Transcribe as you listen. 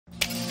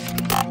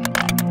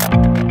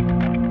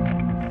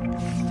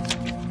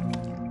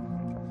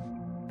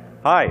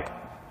Hi.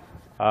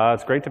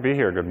 It's great to be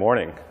here. Good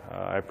morning.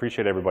 I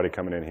appreciate everybody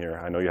coming in here.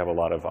 I know you have a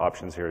lot of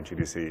options here at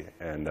GDC,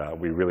 and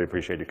we really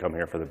appreciate you coming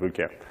here for the boot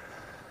camp.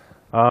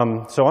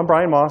 So I'm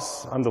Bryan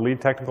Moss. I'm the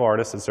lead technical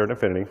artist at Certain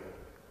Affinity.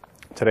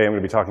 Today I'm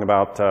going to be talking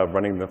about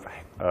running the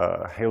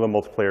Halo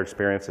multiplayer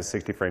experience at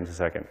 60 frames a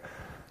second,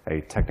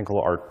 a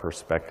technical art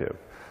perspective.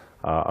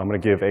 I'm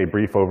going to give a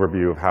brief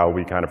overview of how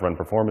we kind of run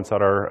performance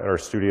at our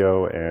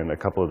studio and a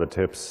couple of the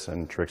tips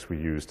and tricks we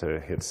use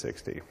to hit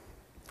 60.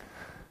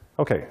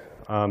 Okay,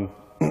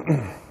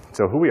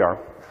 so who we are.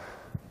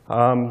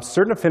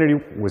 Certain Affinity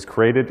was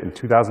created in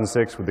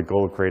 2006 with the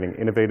goal of creating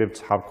innovative,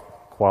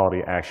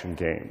 top-quality action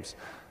games.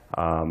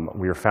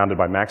 We were founded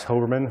by Max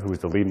Hoberman, who is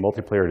the lead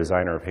multiplayer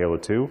designer of Halo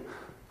 2.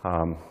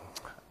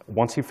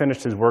 Once he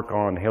finished his work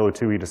on Halo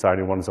 2, he decided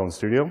he wanted his own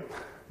studio.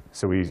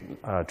 So we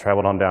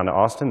traveled on down to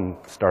Austin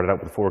and started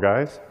out with 4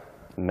 guys.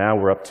 Now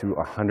we're up to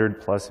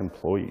 100+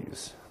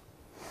 employees.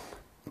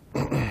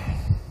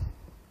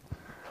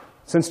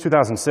 Since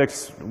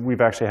 2006,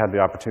 we've actually had the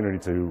opportunity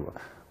to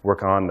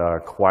work on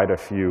quite a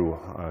few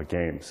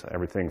games.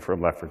 Everything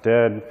from Left 4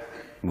 Dead,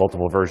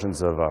 multiple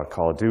versions of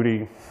Call of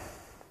Duty,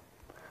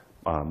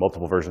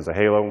 multiple versions of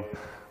Halo.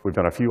 We've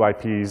done a few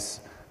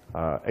IPs,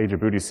 Age of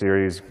Booty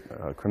series,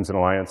 Crimson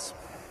Alliance.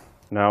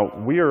 Now,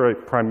 we are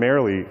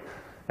primarily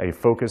a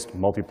focused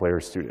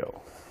multiplayer studio.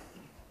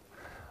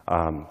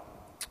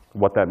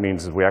 What that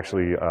means is we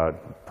actually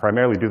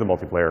primarily do the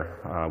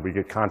multiplayer. We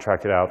get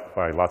contracted out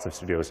by lots of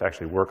studios to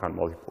actually work on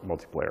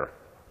multiplayer.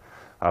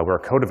 We're a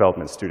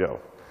co-development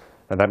studio,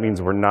 and that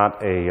means we're not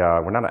an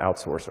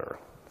outsourcer.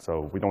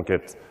 So we don't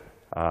get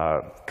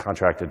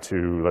contracted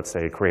to, let's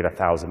say, create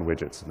 1,000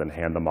 widgets and then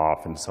hand them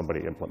off and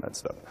somebody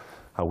implements them.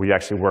 We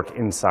actually work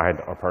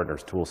inside our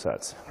partners' tool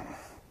sets.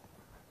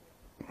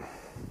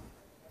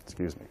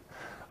 Excuse me.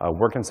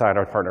 Work inside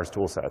our partners'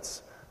 tool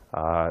sets.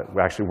 We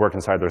actually work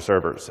inside their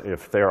servers.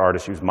 If their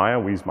artists use Maya,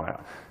 we use Maya.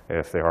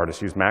 If their artists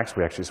use Max,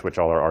 we actually switch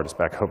all our artists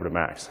back over to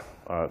Max.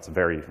 It's a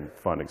very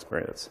fun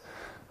experience.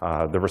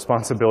 The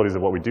responsibilities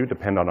of what we do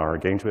depend on our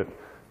engagement.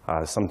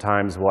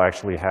 Sometimes we'll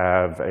actually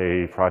have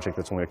a project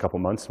that's only a couple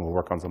months, and we'll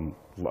work on some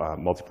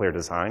multiplayer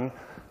design,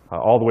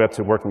 all the way up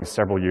to working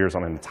several years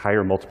on an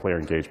entire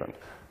multiplayer engagement.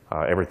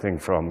 Everything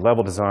from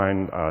level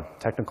design,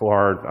 technical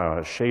art,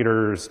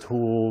 shaders,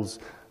 tools,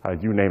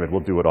 you name it,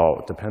 we'll do it all.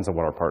 It depends on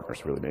what our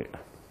partners really need.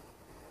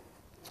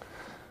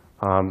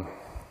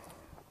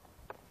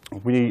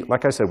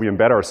 Like I said, we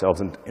embed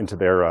ourselves into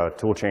their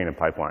tool chain and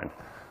pipeline.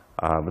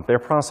 But their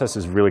process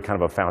is really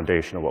kind of a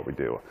foundation of what we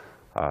do.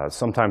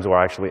 Sometimes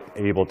we're actually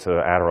able to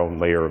add our own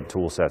layer of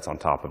tool sets on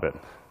top of it.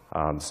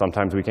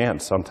 Sometimes we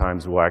can't.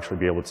 Sometimes we'll actually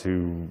be able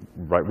to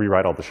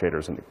rewrite all the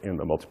shaders in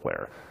the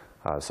multiplayer.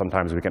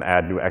 Sometimes we can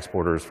add new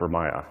exporters for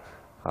Maya.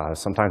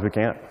 Sometimes we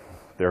can't.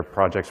 There are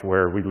projects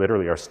where we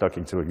literally are stuck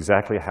into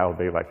exactly how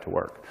they like to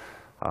work.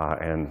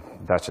 And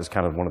that's just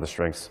kind of one of the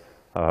strengths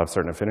of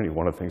Certain Affinity,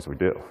 one of the things we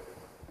do.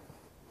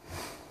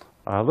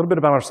 A little bit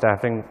about our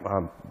staffing.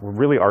 We're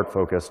really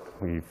art-focused.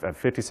 We have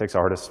 56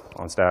 artists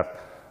on staff.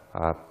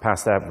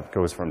 Past that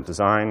goes from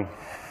design,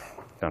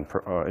 down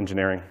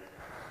engineering.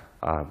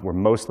 We're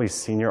mostly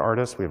senior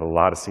artists. We have a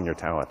lot of senior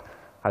talent.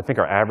 I think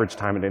our average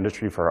time in the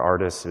industry for our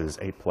artists is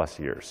 8+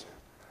 years.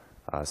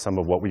 Some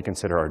of what we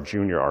consider our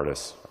junior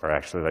artists are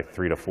actually like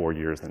 3 to 4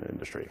 years in the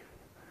industry.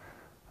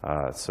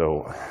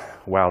 So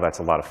while that's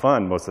a lot of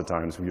fun, most of the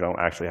times we don't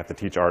actually have to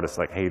teach artists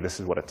like, hey, this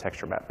is what a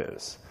texture map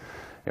is.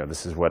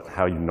 This is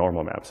how you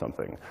normal map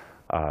something.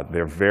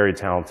 They're very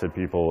talented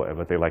people,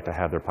 but they like to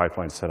have their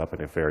pipelines set up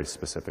in a very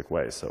specific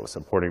way. So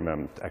supporting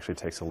them actually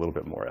takes a little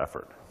bit more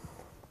effort.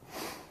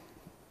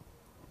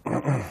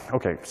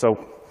 Okay, so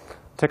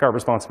Tech Art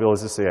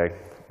Responsibilities at CA.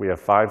 We have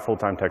 5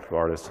 full-time technical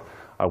artists.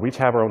 We each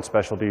have our own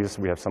specialties.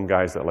 We have some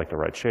guys that like to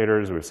write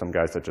shaders. We have some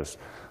guys that just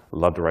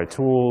love to write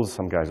tools,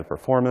 some guys at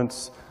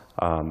performance.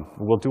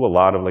 We'll do a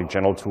lot of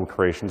general tool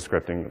creation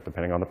scripting,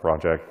 depending on the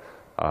project.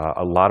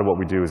 A lot of what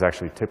we do is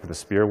actually tip of the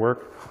spear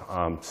work.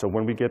 So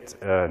when we get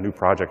a new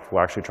project,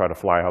 we'll actually try to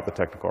fly out the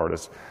technical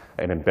artists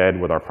and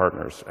embed with our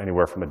partners,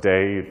 anywhere from a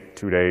day,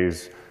 2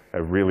 days,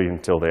 really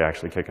until they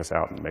actually kick us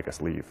out and make us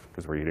leave,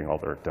 because we're eating all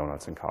their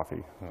donuts and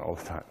coffee all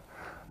the time.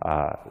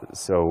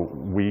 So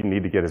we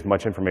need to get as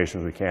much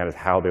information as we can as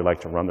how they like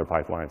to run their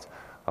pipelines,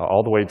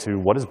 all the way to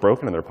what is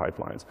broken in their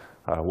pipelines.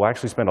 We'll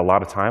actually spend a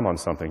lot of time on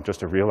something just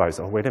to realize,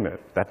 oh, wait a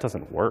minute, that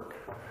doesn't work.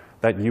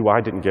 That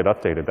UI didn't get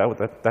updated.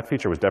 That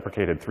feature was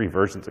deprecated 3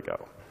 versions ago.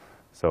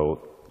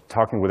 So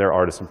talking with their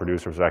artists and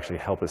producers will actually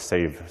help us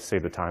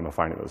save the time of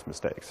finding those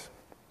mistakes.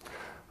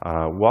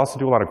 We'll also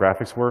do a lot of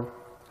graphics work.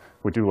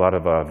 We do a lot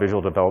of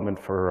visual development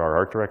for our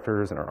art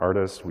directors and our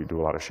artists. We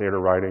do a lot of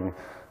shader writing.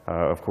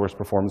 Of course,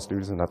 performance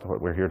duties, and that's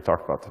what we're here to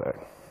talk about today.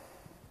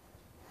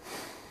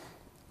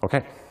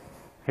 Okay,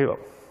 Halo.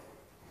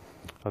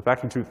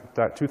 Back in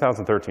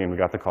 2013, we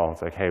got the call.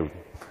 It's like, hey,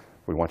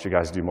 we want you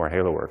guys to do more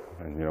Halo work.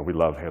 And we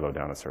love Halo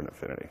down at Certain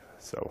Affinity.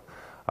 So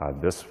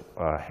this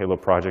Halo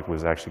project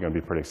was actually going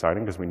to be pretty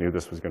exciting because we knew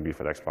this was going to be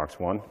for the Xbox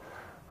One.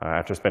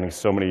 After spending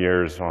so many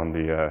years on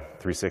the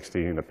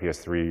 360 and the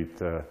PS3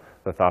 to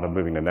the thought of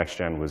moving to next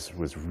gen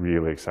was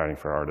really exciting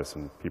for artists,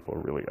 and people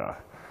were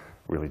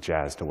really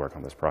jazzed to work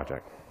on this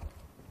project.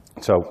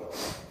 So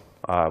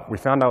we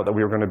found out that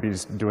we were going to be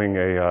doing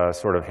a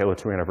sort of Halo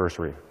 2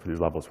 anniversary for these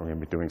levels. We're going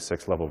to be doing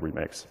 6 level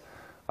remakes.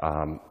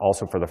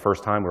 Also, for the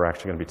first time, we're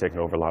actually going to be taking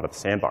over a lot of the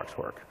sandbox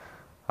work.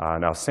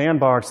 Now,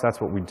 sandbox,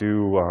 that's what we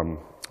do.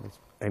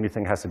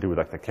 Anything has to do with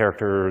like the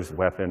characters,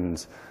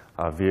 weapons,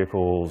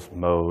 vehicles,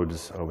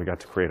 modes. We got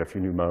to create a few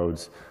new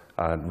modes,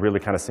 really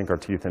kind of sink our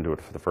teeth into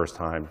it for the first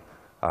time.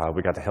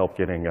 We got to help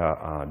getting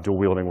dual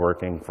wielding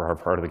working for our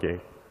part of the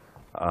game.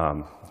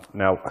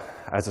 Now,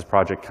 as this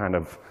project kind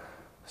of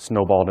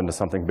snowballed into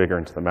something bigger,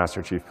 into the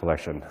Master Chief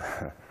Collection,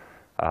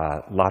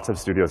 lots of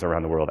studios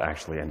around the world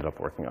actually ended up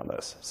working on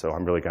this. So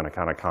I'm really going to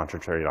kind of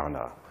concentrate on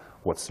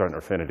what Starter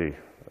Affinity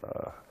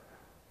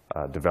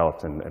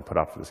developed and put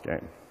out for this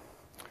game.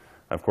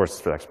 And of course,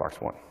 it's for the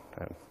Xbox One,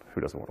 and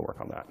who doesn't want to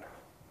work on that?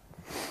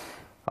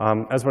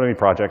 As with any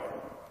project,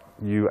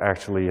 you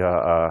actually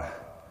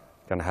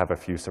going to have a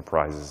few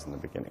surprises in the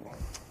beginning.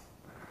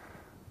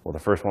 Well, the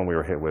first one we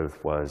were hit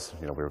with was,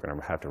 we were going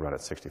to have to run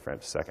at 60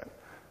 frames a second.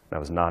 That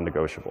was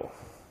non-negotiable.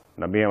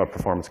 Now, me, I'm a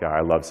performance guy.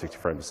 I love 60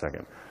 frames a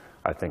second.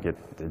 I think it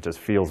just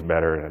feels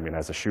better. I mean,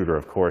 as a shooter,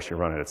 of course, you're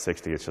running at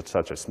 60. It's just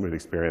such a smooth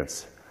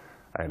experience.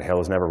 And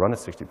Halo's never run at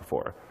 60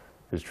 before.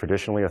 It's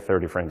traditionally a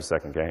 30 frames a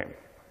second game.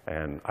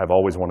 And I've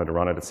always wanted to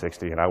run it at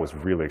 60, and I was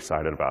really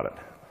excited about it.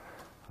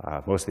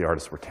 Most of the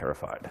artists were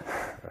terrified.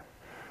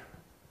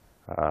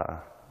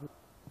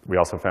 We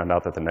also found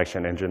out that the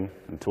next-gen engine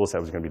and toolset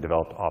was going to be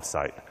developed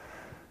off-site.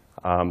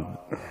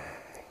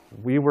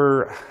 We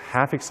were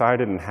half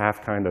excited and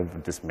half kind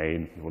of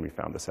dismayed when we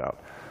found this out.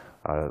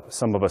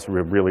 Some of us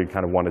really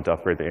kind of wanted to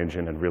upgrade the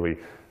engine and really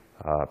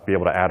be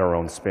able to add our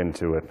own spin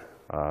to it.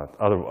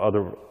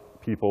 Other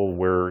people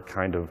were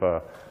kind of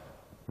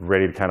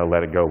ready to kind of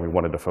let it go. We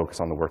wanted to focus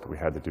on the work that we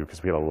had to do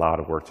because we had a lot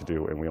of work to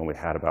do, and we only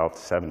had about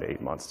 7 to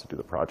 8 months to do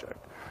the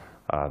project.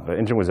 The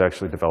engine was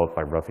actually developed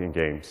by Ruffian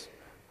Games.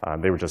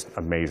 They were just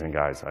amazing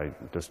guys. I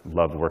just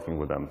loved working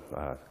with them.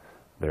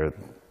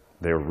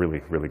 They're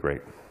really, really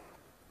great.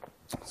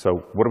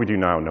 So what do we do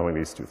now knowing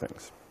these two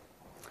things?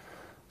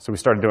 So we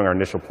started doing our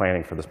initial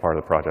planning for this part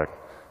of the project.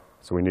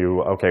 So we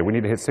knew, okay, we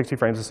need to hit 60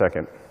 frames a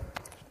second.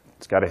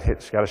 It's got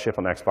to ship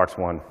on the Xbox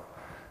One.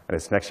 And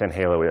it's next-gen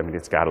Halo. I mean,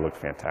 it's got to look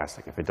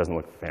fantastic. If it doesn't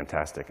look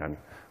fantastic,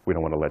 we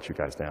don't want to let you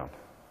guys down.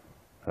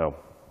 So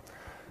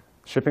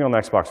shipping on the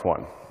Xbox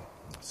One.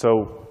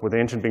 So with the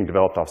engine being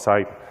developed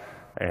off-site,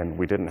 and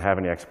we didn't have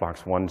any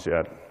Xbox Ones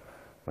yet,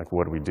 like,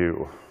 what do we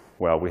do?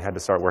 Well, we had to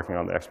start working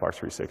on the Xbox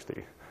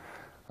 360.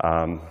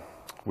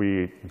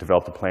 We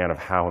developed a plan of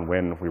how and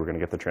when we were going to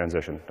get the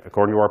transition.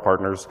 According to our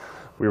partners,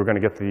 we were going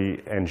to get the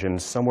engine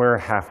somewhere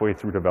halfway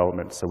through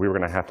development. So we were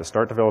going to have to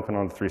start developing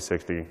on the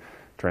 360,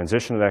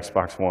 transition to the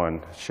Xbox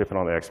One, ship it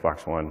on the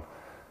Xbox One,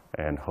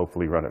 and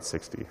hopefully run at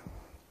 60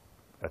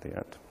 at the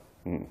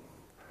end.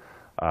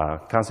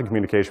 Constant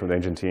communication with the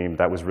engine team,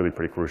 that was really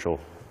pretty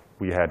crucial.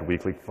 We had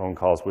weekly phone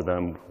calls with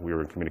them. We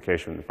were in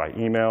communication by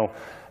email.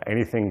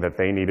 Anything that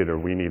they needed or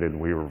we needed,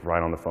 we were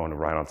right on the phone and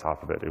right on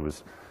top of it. It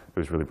was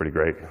really pretty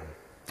great.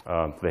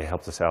 They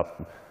helped us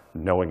out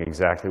knowing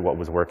exactly what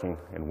was working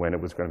and when it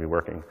was going to be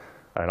working,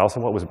 and also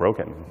what was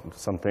broken.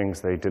 Some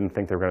things they didn't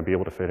think they were going to be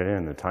able to fit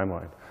in the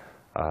timeline.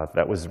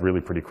 That was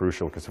really pretty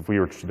crucial, because if we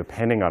were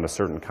depending on a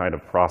certain kind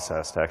of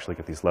process to actually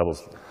get these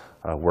levels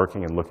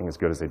working and looking as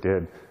good as they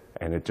did,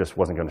 and it just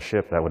wasn't going to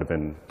ship, that would have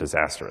been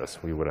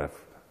disastrous. We would have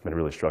been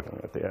really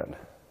struggling at the end.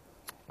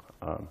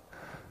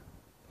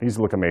 These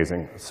look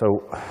amazing. So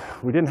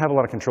we didn't have a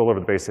lot of control over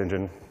the base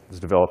engine. It was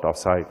developed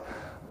off-site.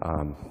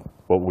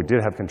 What we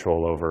did have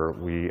control over,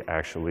 we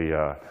actually,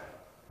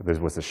 this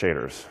was the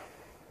shaders.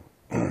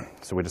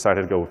 So we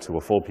decided to go to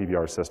a full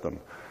PBR system.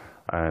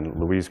 And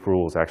Louise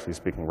Krull was actually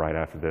speaking right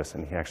after this,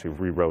 and he actually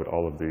rewrote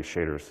all of the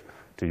shaders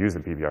to use the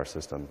PBR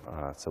system.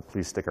 So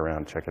please stick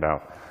around, check it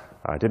out.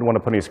 I didn't want to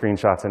put any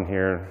screenshots in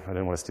here. I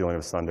didn't want to steal any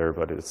of his thunder,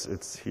 but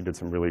he did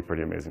some really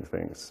pretty amazing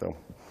things. So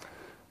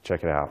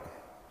check it out.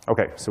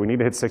 Okay, so we need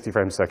to hit 60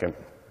 frames a second.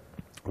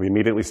 We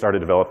immediately started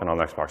developing on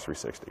the Xbox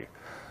 360.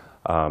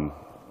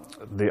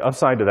 The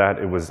upside to that,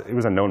 it was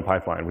a known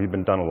pipeline. We've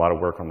done a lot of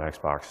work on the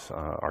Xbox.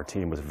 Our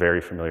team was very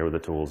familiar with the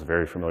tools,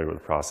 very familiar with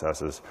the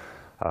processes.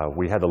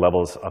 We had the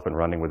levels up and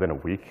running within a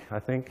week, I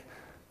think,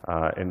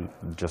 and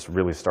just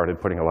really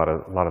started putting a lot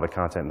of the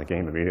content in the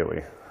game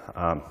immediately.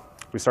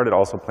 We started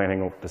also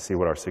planning to see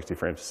what our 60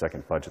 frames a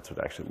second budgets would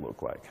actually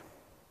look like.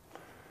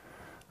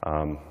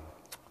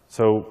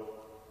 So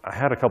I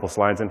had a couple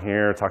slides in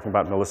here talking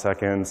about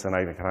milliseconds, and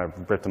I kind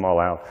of ripped them all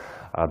out.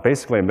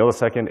 Basically, a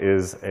millisecond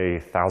is a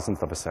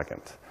thousandth of a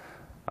second.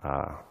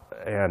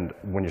 And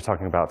when you're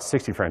talking about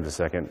 60 frames a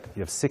second,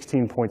 you have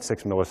 16.6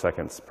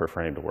 milliseconds per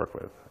frame to work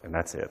with, and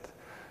that's it.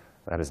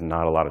 That is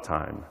not a lot of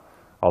time.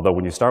 Although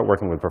when you start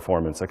working with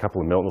performance, a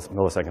couple of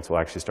milliseconds will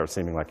actually start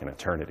seeming like an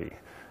eternity.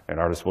 An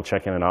artist will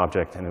check in an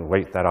object and then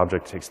wait, that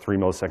object takes 3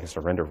 milliseconds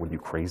to render. Were you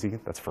crazy?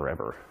 That's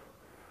forever.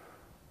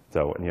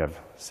 So, and you have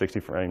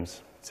 60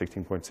 frames,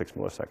 16.6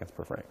 milliseconds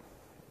per frame.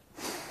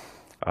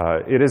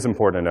 It is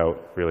important to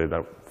note, really,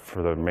 that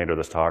for the remainder of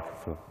this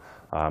talk,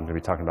 I'm going to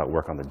be talking about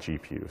work on the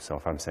GPU. So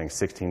if I'm saying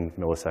 16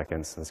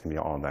 milliseconds, that's going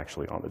to be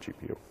actually on the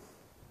GPU.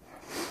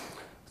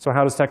 So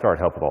how does TechArt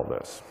help with all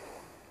this?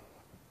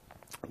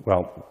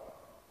 Well,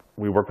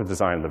 we work with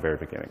design in the very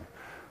beginning.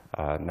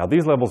 Now,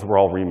 these levels were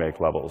all remake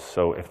levels.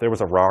 So if there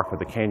was a rock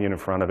with a canyon in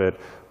front of it,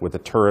 with a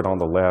turret on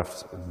the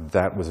left,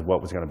 that was what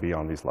was going to be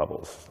on these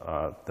levels.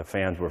 The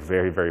fans were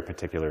very, very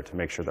particular to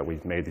make sure that we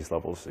made these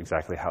levels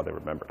exactly how they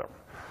remembered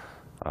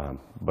them.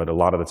 But a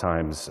lot of the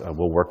times,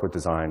 we'll work with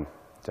design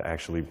to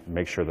actually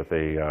make sure that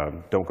they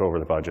don't go over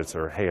the budgets,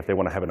 or hey, if they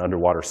want to have an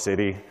underwater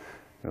city,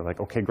 they're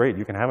like, okay, great,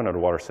 you can have an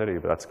underwater city,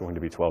 but that's going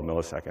to be 12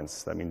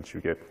 milliseconds. That means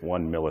you get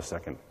 1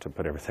 millisecond to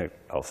put everything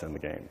else in the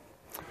game.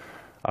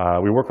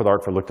 We work with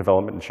art for look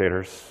development and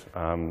shaders.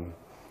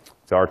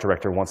 The art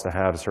director wants to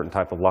have a certain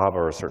type of lava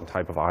or a certain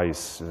type of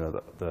ice.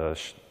 The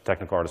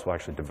technical artist will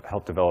actually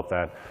help develop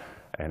that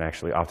and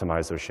actually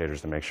optimize those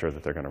shaders to make sure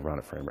that they're going to run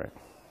at frame rate.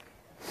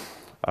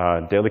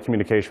 Daily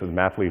communication with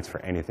map leads for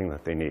anything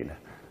that they need.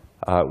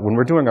 When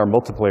we're doing our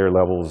multiplayer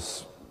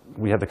levels,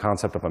 we have the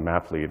concept of a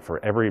map lead.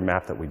 For every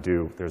map that we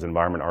do, there's an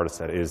environment artist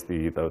that is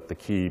the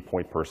key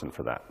point person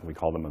for that. We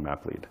call them a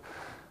map lead.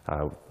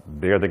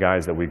 They're the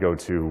guys that we go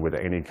to with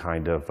any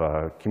kind of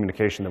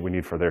communication that we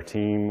need for their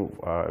team,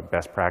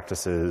 best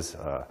practices.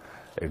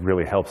 It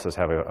really helps us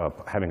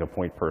having a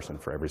point person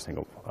for every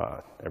single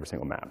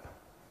map.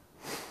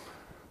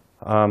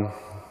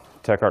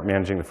 TechArt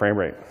managing the frame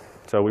rate.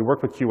 So we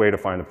work with QA to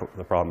find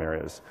the problem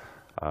areas.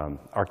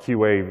 Our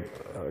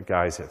QA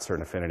guys at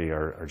certain Affinity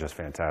are just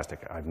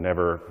fantastic. I've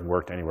never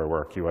worked anywhere where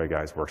our QA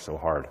guys work so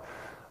hard.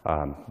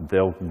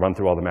 They'll run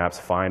through all the maps,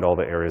 find all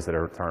the areas that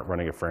aren't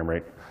running at frame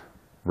rate,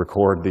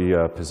 record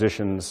the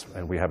positions,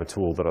 and we have a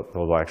tool that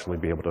will actually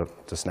be able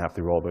to snap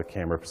through all the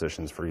camera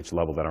positions for each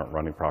level that aren't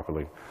running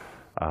properly.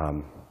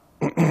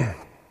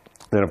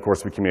 Then, of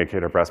course, we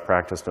communicate our best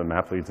practice to the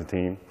map leads and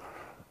team.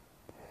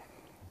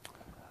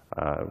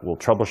 We'll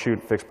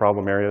troubleshoot, fix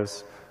problem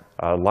areas.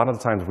 A lot of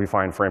the times we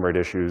find frame rate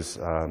issues,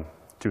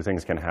 two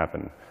things can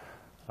happen.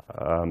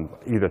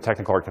 Either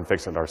technical art can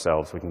fix it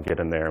ourselves. We can get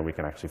in there and we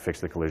can actually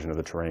fix the collision of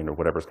the terrain or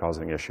whatever's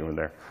causing the issue in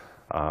there.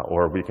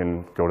 Or we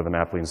can go to the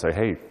map lead and say,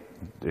 hey,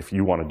 if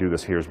you want to do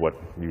this, here's what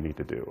you need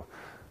to do.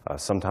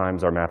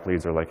 Sometimes our map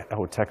leads are like,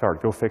 oh,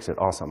 TechArt, go fix it.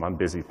 Awesome, I'm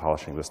busy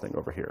polishing this thing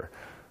over here.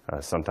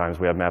 Sometimes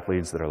we have map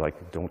leads that are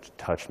like, don't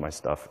touch my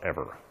stuff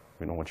ever.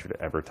 We don't want you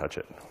to ever touch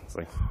it. It's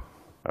like,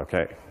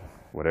 okay,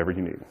 whatever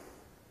you need.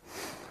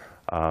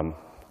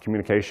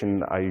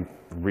 Communication, I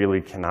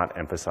really cannot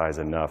emphasize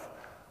enough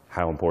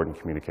how important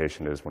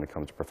communication is when it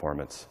comes to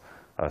performance,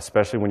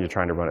 especially when you're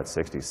trying to run at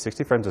 60.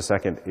 60 frames a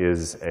second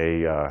is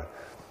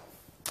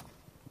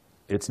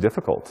it's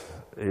difficult.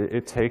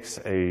 It takes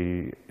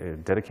a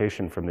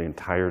dedication from the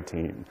entire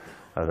team.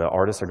 The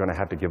artists are going to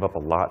have to give up a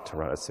lot to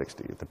run at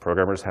 60. The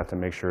programmers have to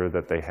make sure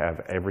that they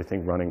have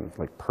everything running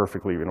like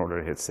perfectly in order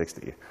to hit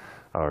 60,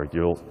 or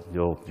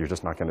you're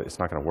just not going to. It's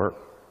not going to work.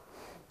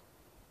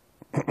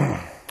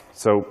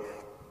 So,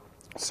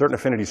 certain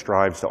Affinity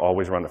strives to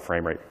always run at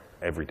frame rate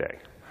every day.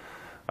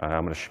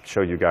 I'm going to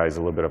show you guys a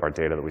little bit of our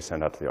data that we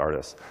send out to the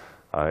artists.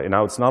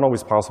 Now, it's not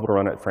always possible to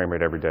run at frame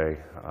rate every day.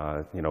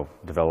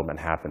 Development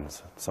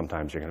happens.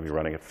 Sometimes you're going to be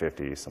running at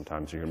 50.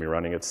 Sometimes you're going to be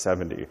running at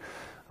 70.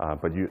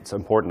 But it's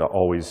important to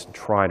always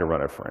try to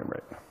run at frame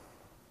rate.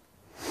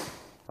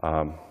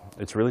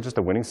 It's really just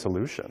a winning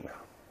solution.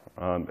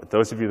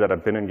 Those of you that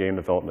have been in game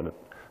development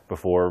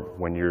before,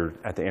 when you're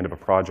at the end of a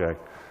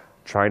project,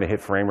 trying to hit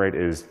frame rate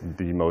is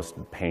the most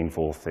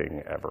painful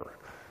thing ever.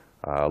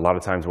 A lot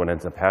of times what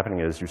ends up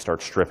happening is you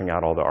start stripping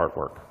out all the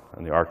artwork.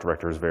 And the art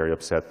director is very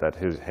upset that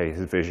his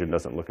vision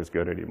doesn't look as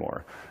good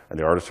anymore. And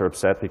the artists are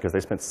upset because they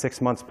spent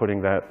 6 months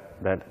putting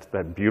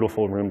that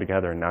beautiful room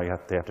together, and now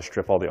they have to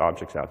strip all the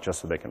objects out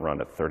just so they can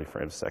run at 30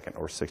 frames a second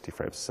or 60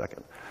 frames a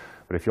second.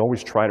 But if you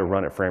always try to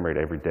run at frame rate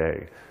every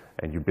day,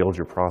 and you build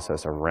your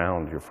process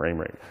around your frame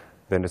rate,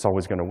 then it's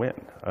always going to win.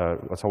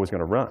 It's always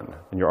going to run.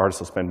 And your artist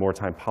will spend more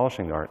time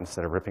polishing the art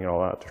instead of ripping it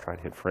all out to try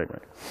to hit frame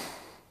rate.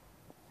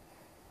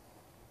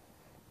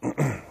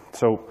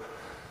 So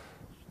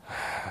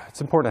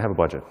it's important to have a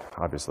budget,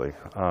 obviously.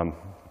 I'm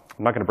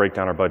not going to break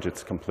down our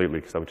budgets completely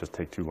because that would just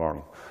take too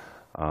long.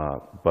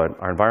 But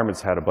our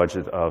environments had a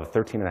budget of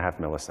 13.5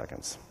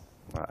 milliseconds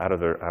out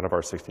of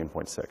our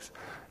 16.6.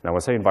 Now, when I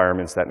say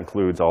environments, that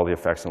includes all the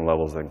effects and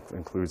levels. It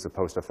includes the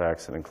post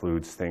effects. It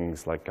includes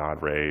things like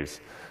God rays,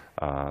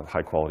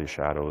 high quality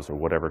shadows, or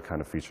whatever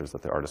kind of features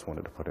that the artist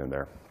wanted to put in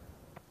there.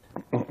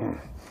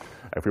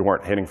 If we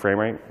weren't hitting frame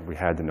rate, we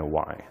had to know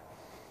why.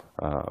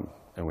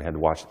 And we had to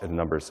watch the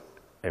numbers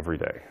every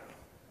day.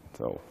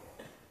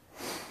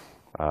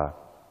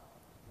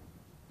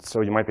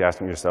 So you might be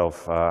asking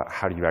yourself,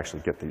 how do you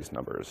actually get these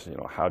numbers?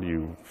 How do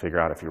you figure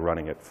out if you're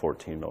running at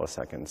 14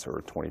 milliseconds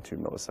or 22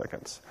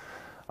 milliseconds?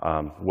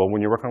 Well,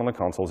 when you're working on the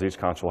consoles, each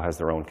console has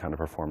their own kind of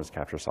performance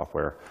capture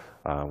software.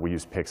 We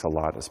use Pix a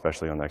lot,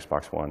 especially on the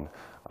Xbox One,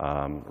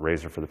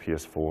 Razer for the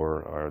PS4,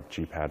 or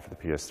G-Pad for the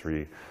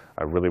PS3.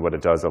 Really what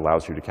it does,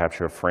 allows you to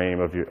capture a frame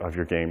of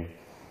your game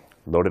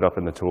load it up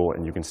in the tool,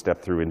 and you can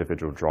step through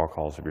individual draw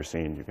calls of your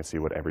scene. You can see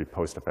what every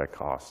post effect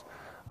costs.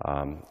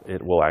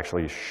 It will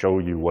actually show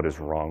you what is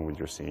wrong with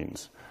your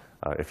scenes.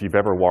 If you've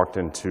ever walked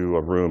into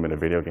a room in a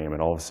video game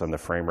and all of a sudden the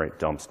frame rate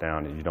dumps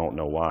down and you don't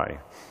know why,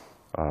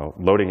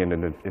 loading it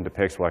into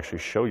Pix will actually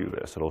show you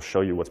this. It'll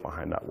show you what's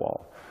behind that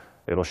wall.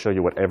 It'll show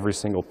you what every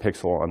single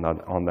pixel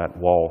on that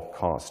wall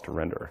costs to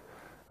render.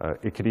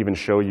 It could even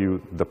show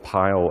you the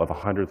pile of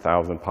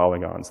 100,000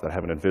 polygons that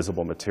have an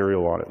invisible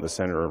material on it in the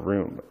center of the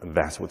room.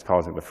 That's what's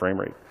causing the frame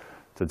rate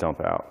to dump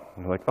out.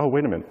 And you're like, oh,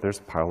 wait a minute, there's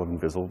a pile of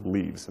invisible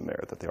leaves in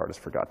there that the artist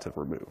forgot to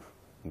remove.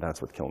 And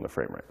that's what's killing the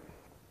frame rate.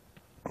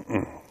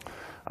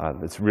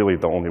 It's really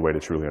the only way to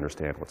truly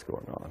understand what's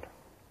going on.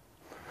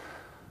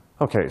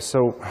 Okay,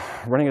 so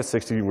running at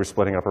 60, we're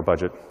splitting up our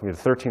budget. We had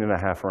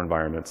 13.5 for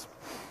environments.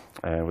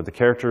 And with the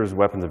characters,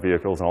 weapons, and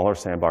vehicles, and all our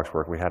sandbox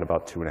work, we had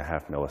about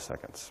 2.5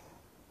 milliseconds.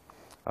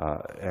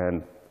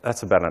 And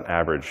that's about an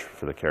average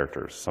for the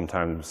characters.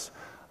 Sometimes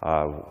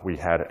we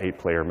had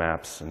 8-player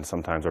maps, and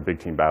sometimes our big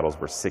team battles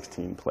were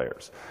 16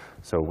 players.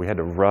 So we had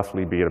to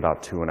roughly be at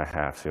about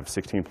 2.5. So you have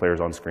 16 players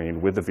on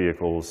screen with the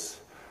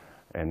vehicles,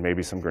 and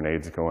maybe some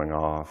grenades going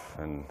off,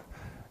 and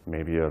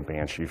maybe a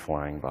banshee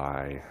flying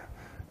by.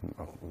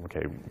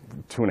 Okay,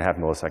 2.5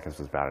 milliseconds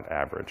was about an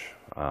average.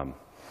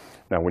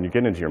 Now, when you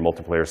get into your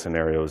multiplayer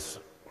scenarios,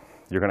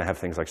 you're going to have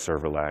things like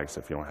server lags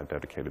if you don't have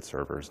dedicated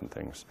servers and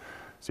things.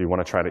 So you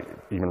want to try to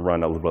even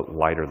run a little bit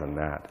lighter than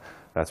that.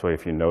 That's why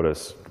if you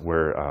notice,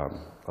 we're a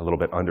little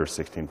bit under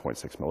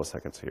 16.6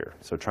 milliseconds here.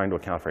 So trying to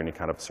account for any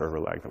kind of server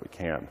lag that we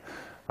can.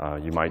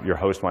 Your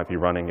host might be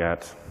running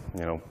at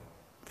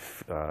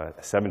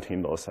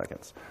 17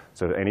 milliseconds.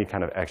 So any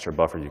kind of extra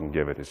buffer you can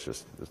give it is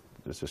just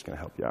going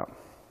to help you out.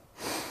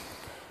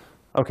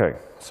 Okay,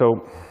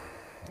 so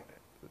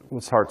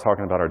let's start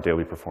talking about our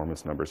daily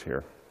performance numbers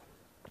here.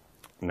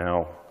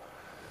 Now,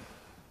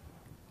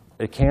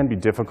 it can be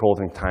difficult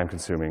and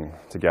time-consuming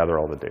to gather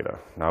all the data.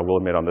 Now, I will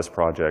admit on this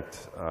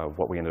project,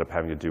 what we ended up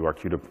having to do, our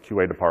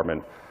QA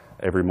department,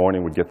 every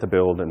morning would get the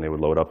build, and they would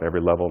load up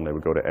every level, and they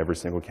would go to every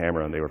single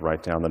camera, and they would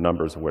write down the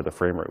numbers of where the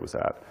frame rate was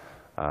at.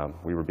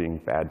 We were being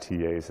bad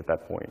TAs at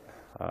that point.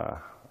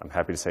 I'm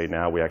happy to say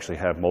now we actually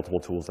have multiple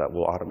tools that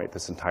will automate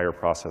this entire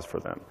process for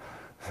them.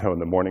 So in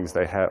the mornings,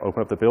 they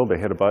open up the build, they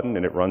hit a button,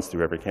 and it runs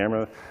through every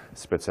camera,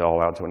 spits it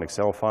all out to an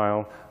Excel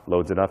file,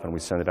 loads it up, and we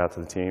send it out to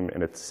the team,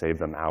 and it saved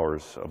them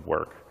hours of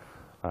work.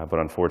 But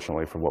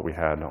unfortunately, for what we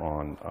had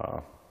on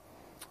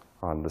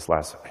this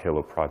last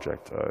Halo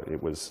project,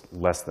 it was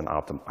less than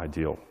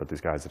ideal, but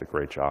these guys did a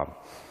great job.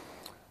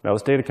 Now,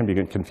 this data can be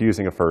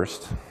confusing at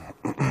first.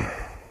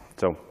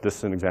 So this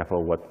is an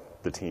example of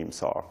what the team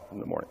saw in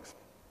the mornings.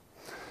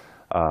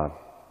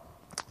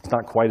 It's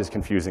not quite as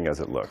confusing as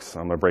it looks.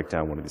 I'm going to break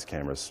down one of these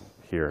cameras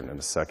here in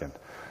a second.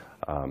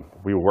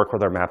 We will work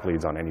with our map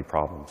leads on any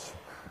problems.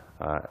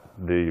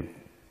 The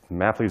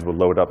map leads will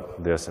load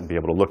up this and be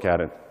able to look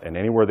at it, and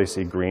anywhere they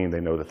see green,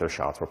 they know that their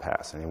shots were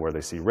passed. Anywhere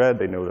they see red,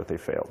 they know that they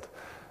failed.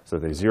 So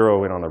they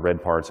zero in on the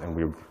red parts,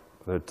 and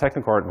the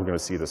technical art, we're going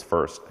to see this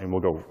first, and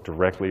we'll go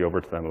directly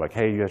over to them like,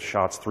 hey, you had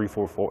shots 3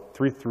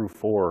 through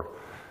 4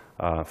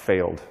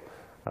 failed,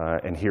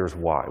 and here's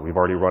why. We've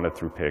already run it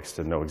through Pix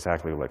to know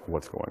exactly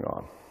what's going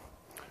on.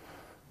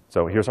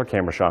 So here's our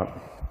camera shot.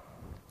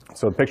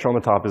 So the picture on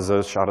the top is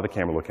a shot of the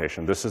camera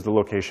location. This is the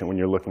location when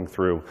you're looking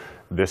through.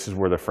 This is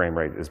where the frame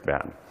rate is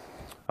bad.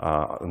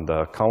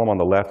 The column on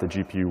the left, the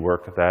GPU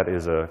work, that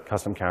is a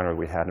custom counter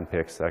we had in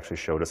Pix that actually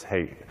showed us,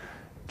 hey,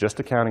 just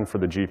accounting for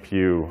the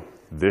GPU,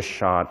 this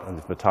shot,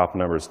 the top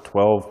number is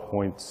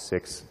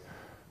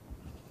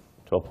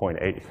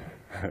 12.8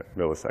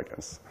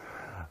 milliseconds.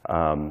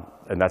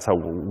 And that's how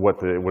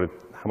much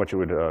it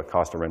would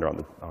cost to render on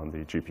the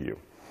GPU.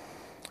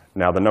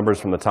 Now, the numbers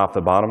from the top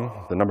to the bottom,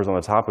 the numbers on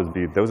the top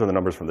those are the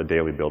numbers from the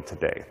daily build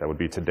today. That would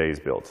be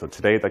today's build. So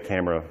today, the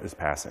camera is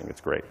passing.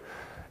 It's great.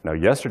 Now,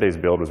 yesterday's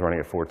build was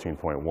running at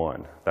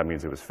 14.1. That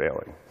means it was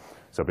failing.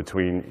 So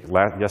between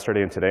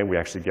yesterday and today, we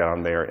actually got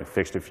on there and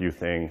fixed a few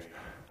things.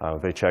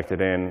 They checked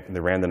it in,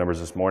 they ran the numbers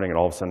this morning, and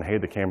all of a sudden, hey,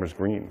 the camera's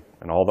green.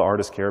 And all the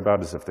artists care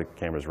about is if the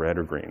camera's red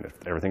or green.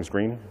 If everything's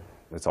green,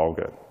 it's all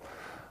good.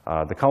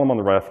 The column on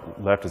the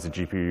left is the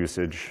GPU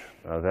usage.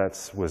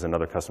 That was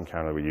another custom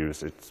counter we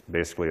used. It's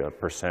basically a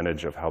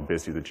percentage of how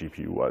busy the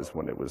GPU was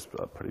when it was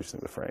producing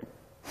the frame.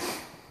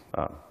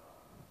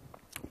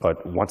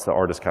 But once the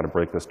artists kind of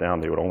break this down,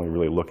 they would only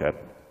really look at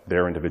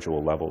their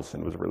individual levels,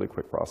 and it was a really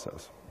quick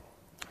process.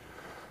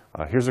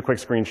 Here's a quick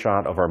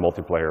screenshot of our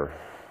multiplayer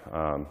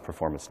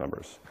performance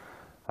numbers.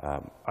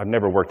 I've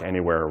never worked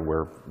anywhere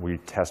where we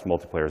test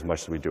multiplayer as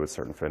much as we do at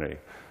Certain Affinity.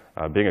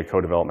 Being a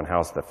co-development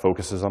house that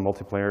focuses on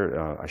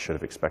multiplayer, I should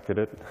have expected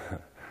it.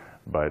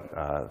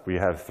 But we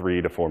have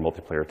 3 to 4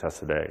 multiplayer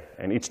tests a day.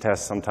 And each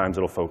test, sometimes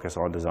it'll focus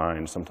on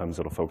design, sometimes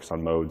it'll focus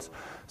on modes,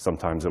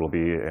 sometimes it'll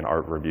be an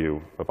art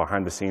review. But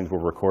behind the scenes,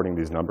 we're recording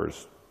these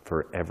numbers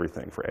for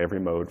everything, for every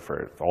mode,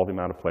 for all the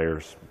amount of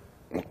players.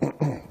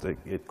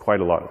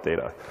 Quite a lot of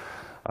data.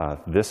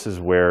 This is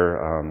where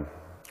a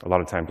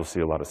lot of times we'll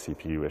see a lot of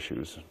CPU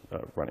issues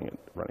running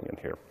in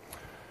here.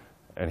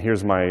 And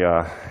here's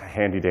my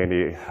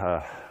handy-dandy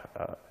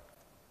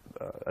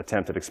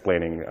attempt at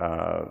explaining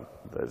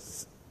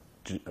the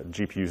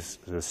GPU's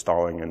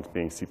stalling and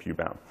being CPU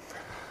bound.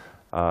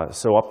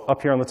 So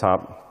up here on the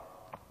top,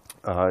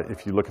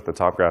 if you look at the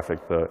top graphic,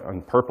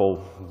 on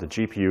purple, the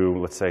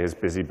GPU, let's say, is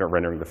busy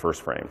rendering the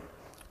first frame.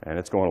 And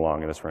it's going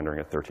along, and it's rendering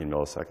at 13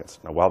 milliseconds.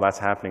 Now, while that's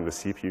happening, the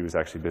CPU is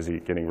actually busy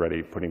getting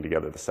ready, putting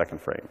together the second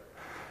frame.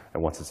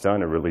 And once it's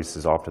done, it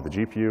releases off to the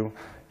GPU.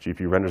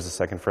 GPU renders the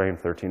second frame,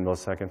 13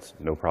 milliseconds,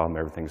 no problem,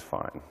 everything's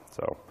fine.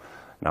 So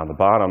now on the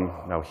bottom,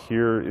 now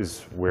here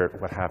is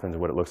what happens,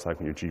 what it looks like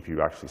when your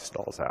GPU actually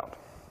stalls out.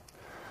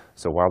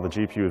 So while the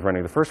GPU is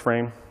rendering the first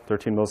frame,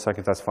 13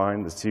 milliseconds, that's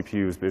fine. The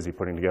CPU is busy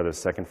putting together the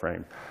second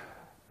frame.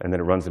 And then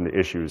it runs into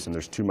issues, and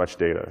there's too much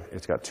data.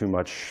 It's got too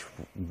much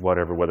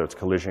whatever, whether it's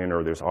collision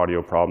or there's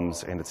audio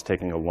problems, and it's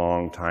taking a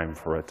long time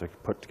for it to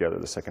put together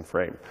the second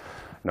frame.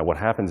 Now what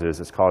happens is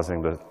it's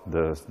causing the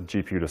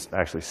GPU to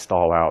actually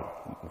stall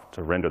out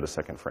to render the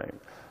second frame.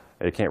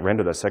 It can't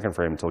render that second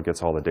frame until it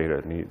gets all the data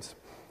it needs.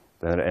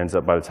 Then it ends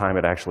up, by the time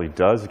it actually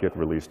does get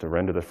released to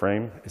render the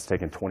frame, it's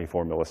taking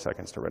 24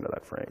 milliseconds to render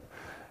that frame.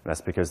 And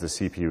that's because the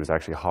CPU is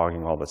actually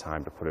hogging all the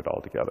time to put it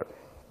all together.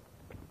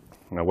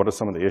 Now, what are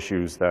some of the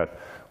issues that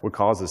would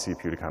cause the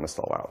CPU to kind of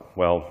stall out?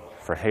 Well,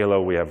 for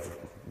Halo, we have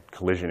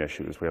collision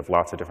issues. We have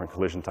lots of different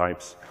collision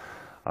types.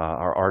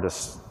 Our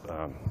artists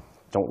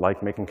don't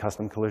like making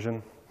custom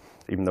collision,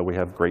 even though we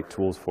have great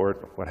tools for it.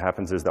 What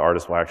happens is the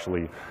artist will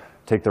actually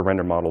take the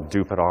render model,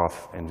 dupe it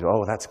off, and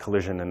oh, that's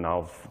collision, and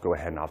I'll go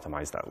ahead and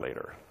optimize that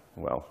later.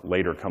 Well,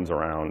 later comes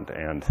around,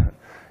 and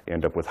you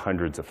end up with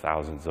hundreds of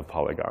thousands of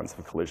polygons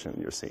of collision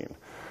in your scene.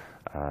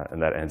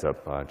 And that ends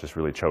up just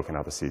really choking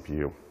out the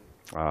CPU.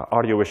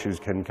 Audio issues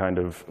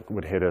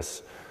would hit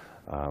us.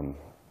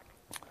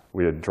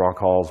 We had draw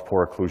calls,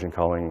 poor occlusion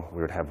culling.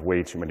 We would have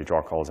way too many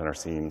draw calls in our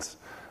scenes.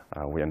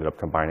 We ended up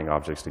combining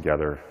objects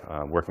together,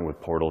 working with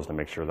portals to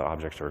make sure the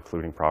objects are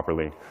occluding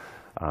properly.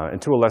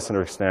 And to a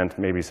lesser extent,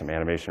 maybe some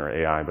animation or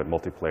AI, but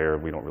multiplayer,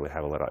 we don't really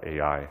have a lot of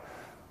AI.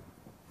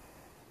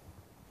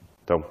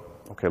 So,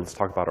 okay, let's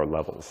talk about our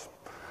levels.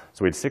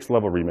 So we had 6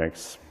 level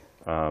remakes.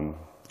 I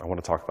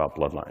want to talk about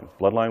Bloodline.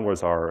 Bloodline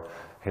was our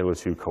Halo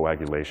 2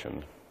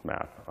 coagulation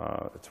map.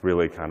 It's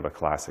really kind of a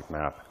classic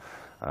map.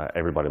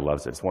 Everybody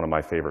loves it. It's one of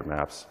my favorite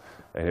maps,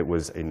 and it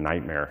was a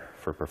nightmare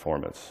for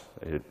performance.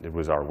 It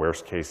was our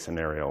worst case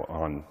scenario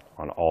on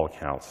all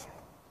accounts.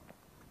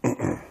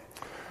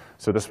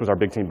 So this was our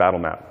big team battle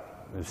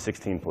map. It was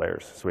 16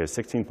 players. So we had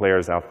 16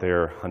 players out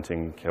there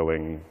hunting,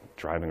 killing,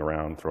 driving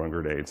around, throwing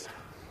grenades,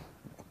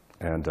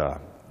 and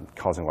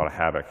causing a lot of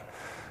havoc.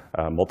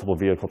 Multiple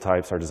vehicle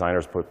types. Our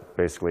designers put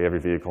basically every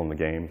vehicle in the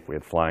game. We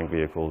had flying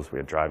vehicles, we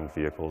had driving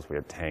vehicles, we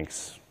had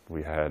tanks,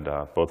 we had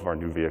both of our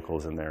new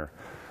vehicles in there.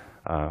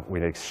 We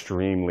had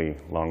extremely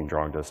long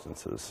draw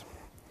distances.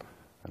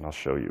 And I'll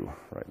show you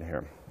right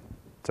here.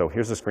 So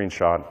here's a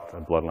screenshot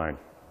of Bloodline.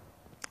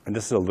 And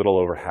this is a little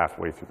over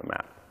halfway through the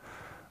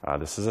map.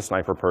 This is a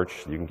sniper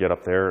perch. You can get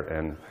up there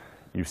and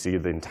you see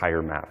the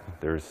entire map.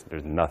 There's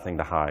nothing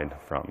to hide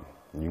from.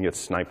 You can get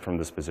sniped from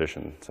this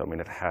position. So, I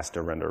mean, it has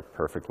to render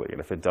perfectly. And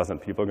if it doesn't,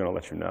 people are going to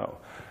let you know.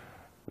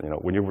 You know,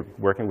 when you're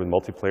working with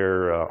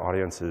multiplayer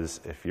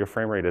audiences, if your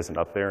frame rate isn't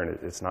up there and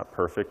it's not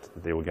perfect,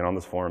 they will get on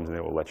those forums and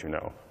they will let you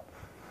know.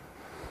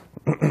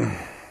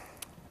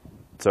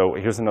 So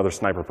here's another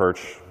sniper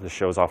perch. This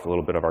shows off a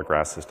little bit of our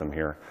grass system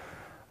here.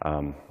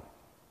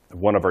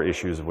 One of our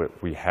issues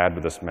we had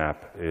with this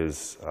map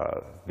is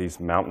these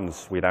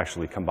mountains. We'd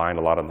actually combined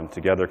a lot of them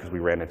together because we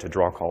ran into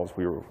draw calls.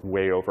 We were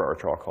way over our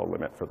draw call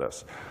limit for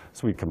this.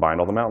 So we combined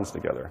all the mountains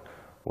together.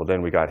 Well,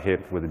 then we got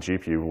hit with a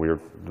GPU.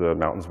 The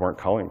mountains weren't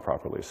culling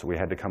properly. So we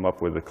had to come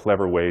up with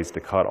clever ways to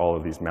cut all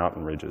of these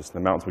mountain ridges. The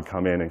mountains would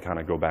come in and kind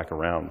of go back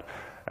around.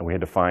 And we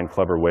had to find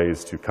clever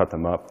ways to cut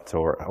them up. So,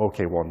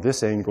 okay, well, on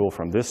this angle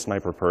from this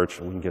sniper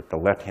perch, we can get the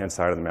left-hand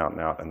side of the mountain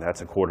out, and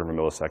that's a quarter of a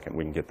millisecond.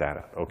 We can get that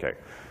out. Okay.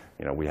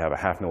 You know, we have a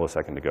half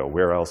millisecond to go.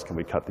 Where else can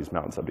we cut these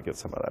mountains up to get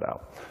some of that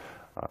out?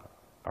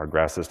 Our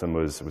grass system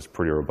was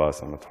pretty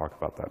robust. I'm going to talk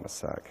about that in a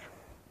sec.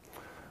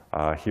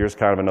 Here's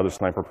kind of another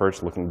sniper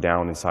perch looking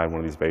down inside one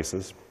of these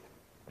bases.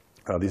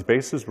 These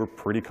bases were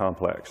pretty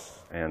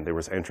complex, and there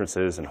was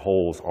entrances and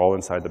holes all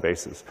inside the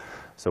bases.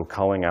 So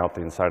culling out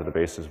the inside of the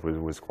bases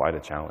was quite a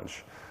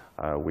challenge.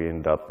 We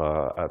ended up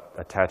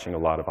attaching a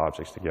lot of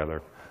objects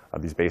together.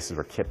 These bases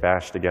were kit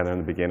bashed together in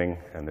the beginning,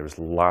 and there was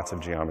lots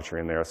of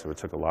geometry in there, so it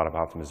took a lot of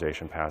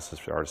optimization passes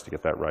for artists to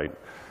get that right.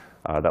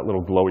 That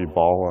little glowy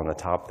ball on the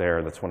top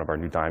there, that's one of our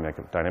new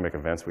dynamic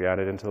events we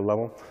added into the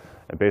level.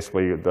 And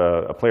basically,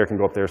 a player can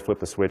go up there, flip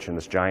the switch, and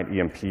this giant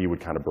EMP would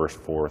kind of burst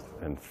forth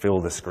and fill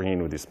the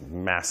screen with this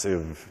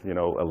massive,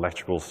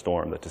 electrical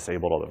storm that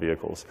disabled all the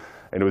vehicles.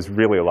 And it was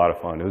really a lot of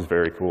fun. It was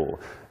very cool.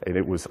 And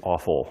it was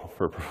awful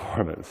for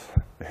performance.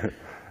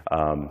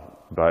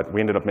 But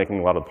we ended up making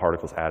a lot of the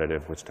particles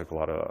additive, which took a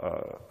lot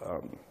of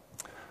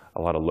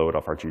load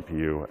off our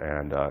GPU.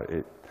 And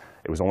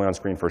it was only on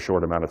screen for a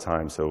short amount of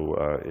time, so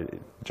it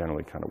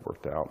generally kind of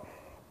worked out.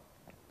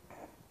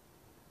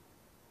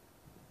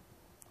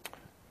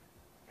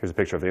 Here's a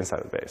picture of the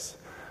inside of the base.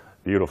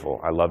 Beautiful.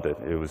 I loved it.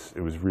 It was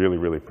really,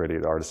 really pretty.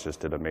 The artist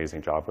just did an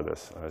amazing job with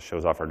this. It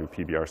shows off our new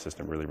PBR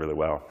system really, really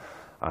well.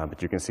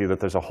 But you can see that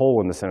there's a hole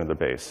in the center of the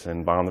base.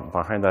 And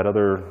behind that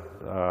other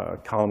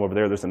column over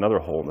there, there's another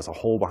hole, and there's a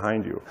hole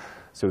behind you.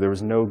 So there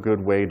was no good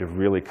way to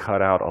really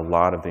cut out a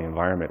lot of the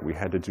environment. We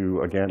had to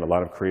do, again, a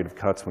lot of creative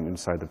cuts when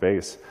inside the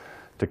base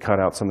to cut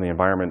out some of the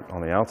environment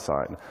on the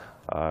outside.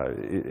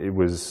 It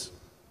was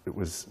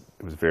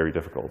very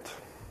difficult.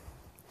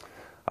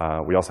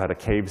 We also had a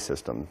cave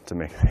system to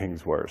make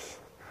things worse.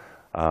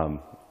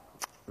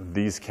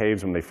 These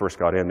caves, when they first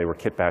got in, they were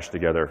kit bashed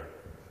together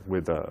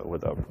with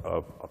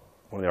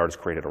one of the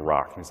artists created a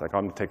rock. He's like,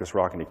 I'm going to take this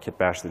rock, and he kit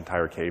bashed the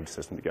entire cave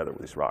system together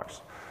with these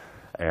rocks.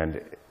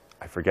 And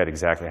I forget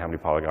exactly how many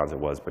polygons it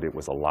was, but it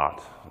was a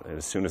lot. And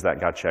as soon as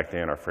that got checked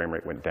in, our frame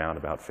rate went down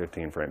about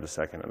 15 frames a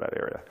second in that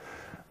area.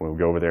 When we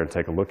go over there and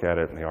take a look at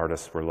it, and the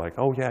artists were like,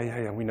 oh,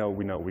 yeah, we know.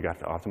 We got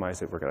to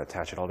optimize it. We're going to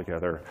attach it all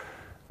together.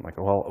 I'm like,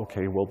 well,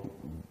 okay, well,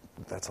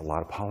 that's a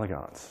lot of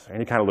polygons. And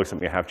he kind of looks at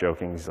me half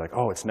joking. He's like,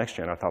 oh, it's next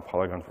gen. I thought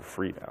polygons were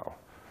free now.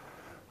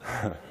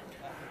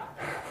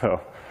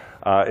 So,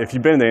 if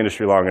you've been in the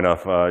industry long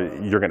enough,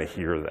 you're going to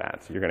hear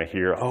that. You're going to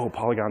hear, oh,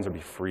 polygons will be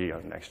free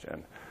on next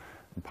gen.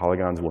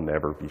 Polygons will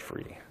never be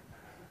free.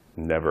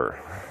 Never.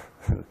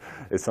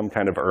 It's some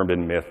kind of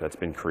urban myth that's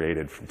been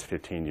created from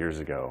 15 years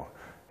ago.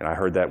 And I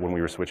heard that when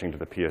we were switching to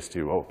the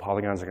PS2. Oh,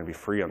 polygons are going to be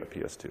free on the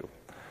PS2.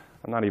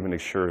 I'm not even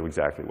sure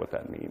exactly what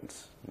that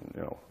means.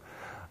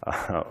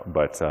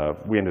 But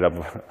we ended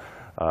up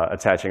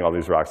attaching all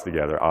these rocks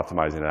together,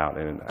 optimizing it out,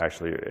 and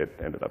actually it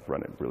ended up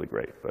running really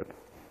great. But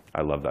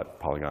I love that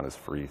polygon is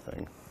free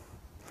thing.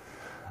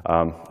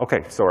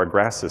 Okay, so our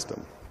grass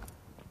system.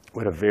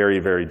 We had a very,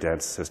 very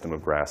dense system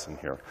of grass in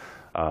here.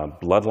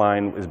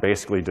 Bloodline is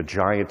basically the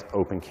giant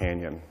open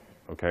canyon.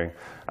 Okay,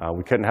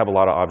 we couldn't have a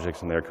lot of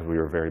objects in there because we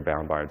were very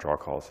bound by our draw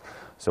calls.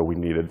 So we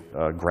needed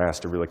grass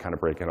to really kind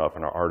of break it up,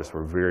 and our artists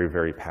were very,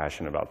 very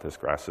passionate about this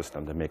grass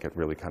system to make it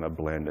really kind of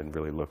blend and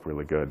really look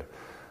really good.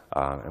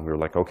 And we were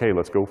like, okay,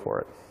 let's go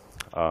for it.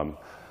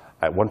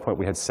 At one point,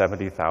 we had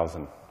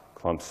 70,000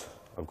 clumps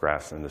of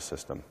grass in this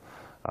system.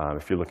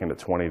 If you're looking at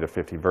 20 to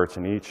 50 verts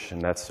in each, and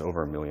that's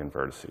over 1 million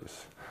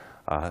vertices.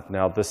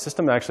 Now, the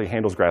system actually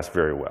handles grass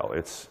very well.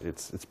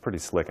 It's pretty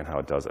slick in how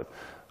it does it.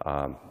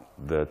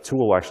 The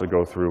tool will actually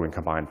go through and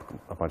combine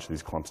a bunch of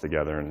these clumps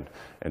together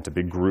into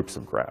big groups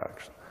of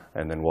grass.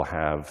 And then we'll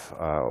have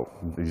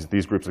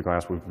these groups of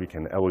grass, we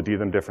can LOD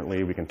them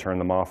differently, we can turn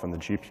them off on the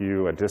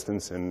GPU at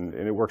distance, and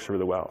it works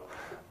really well.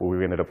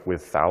 We ended up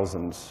with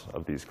thousands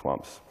of these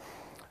clumps.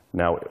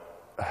 Now,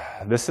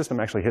 this system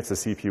actually hits the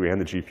CPU and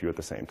the GPU at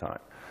the same time.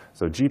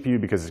 So GPU,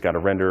 because it's got to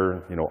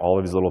render all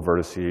of these little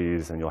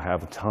vertices, and you'll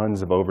have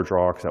tons of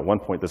overdraw, because at one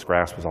point this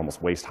grass was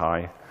almost waist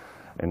high,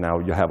 and now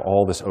you have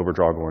all this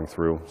overdraw going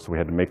through, so we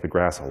had to make the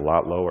grass a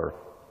lot lower.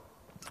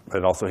 But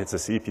it also hits the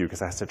CPU,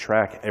 because it has to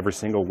track every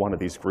single one of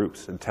these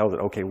groups and tell it,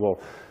 okay, well,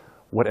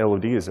 what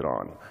LOD is it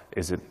on?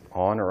 Is it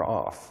on or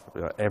off?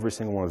 Every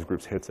single one of those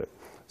groups hits it.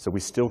 So we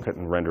still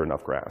couldn't render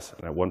enough grass.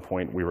 And at one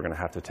point, we were going to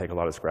have to take a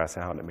lot of this grass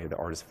out, and it made the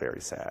artist very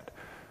sad.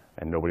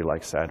 And nobody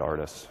likes sad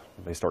artists.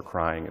 They start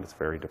crying, and it's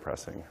very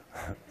depressing.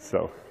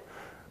 So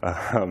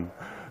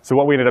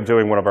what we ended up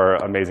doing, one of our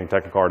amazing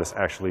technical artists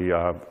actually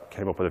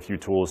came up with a few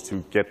tools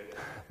to get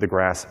the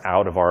grass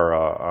out of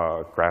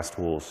our grass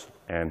tools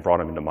and brought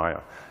them into Maya.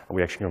 And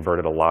we actually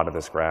converted a lot of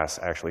this grass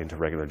actually into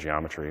regular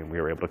geometry, and we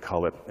were able to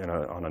cull it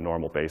on a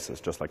normal basis,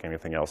 just like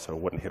anything else, so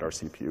it wouldn't hit our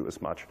CPU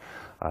as much.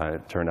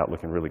 It turned out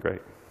looking really great.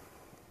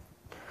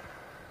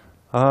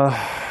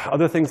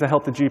 Other things that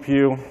help the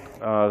GPU,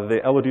 the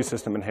LOD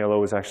system in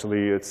Halo is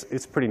actually,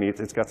 it's pretty neat.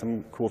 It's got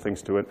some cool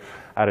things to it.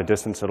 At a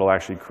distance, it'll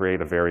actually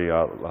create a very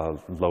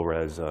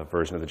low-res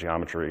version of the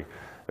geometry.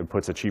 It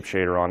puts a cheap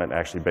shader on it and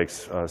actually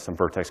bakes some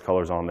vertex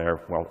colors on there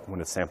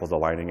when it samples the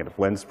lighting, and it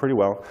blends pretty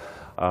well.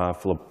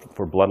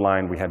 For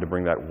Bloodline, we had to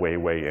bring that way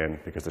in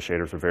because the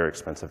shaders are very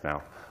expensive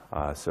now.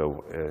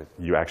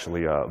 You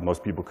actually,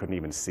 most people couldn't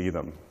even see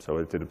them, so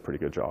it did a pretty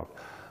good job.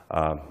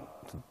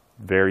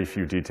 Very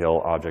few detail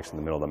objects in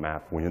the middle of the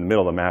map. When you're in the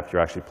middle of the map,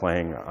 you're actually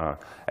playing,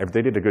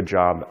 they did a good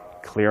job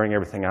clearing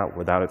everything out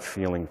without it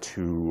feeling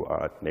too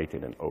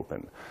naked and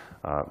open.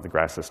 The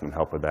grass system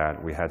helped with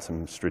that. We had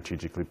some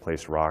strategically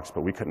placed rocks,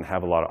 but we couldn't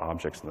have a lot of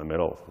objects in the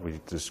middle. We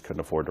just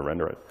couldn't afford to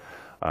render it.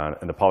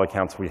 And the poly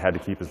counts we had to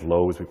keep as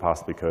low as we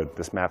possibly could.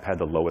 This map had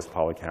the lowest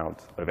poly count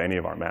of any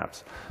of our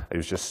maps. It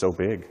was just so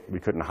big,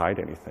 we couldn't hide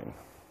anything.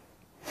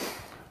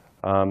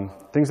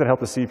 Things that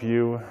help the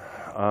CPU,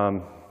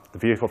 the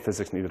vehicle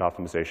physics needed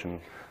optimization.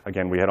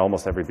 Again, we had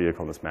almost every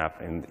vehicle in this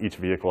map, and each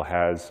vehicle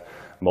has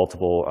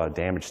multiple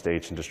damage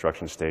states and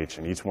destruction states,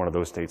 and each one of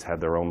those states had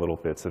their own little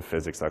bits of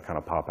physics that kind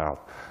of pop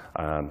out.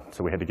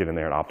 So we had to get in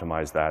there and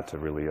optimize that to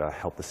really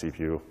help the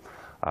CPU.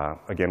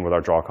 Again, with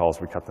our draw calls,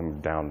 we cut them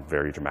down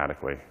very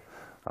dramatically.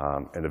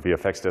 And the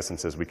VFX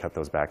distances, we cut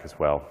those back as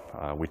well.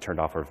 We turned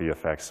off our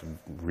VFX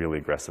really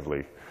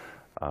aggressively.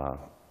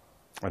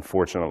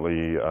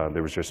 Unfortunately,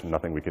 there was just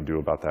nothing we could do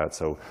about that.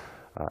 So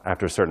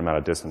After a certain amount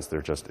of distance,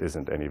 there just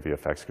isn't any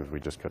VFX because we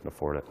just couldn't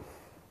afford it.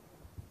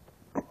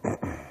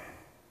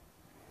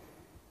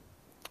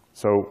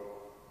 So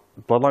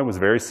Bloodline was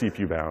very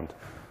CPU bound.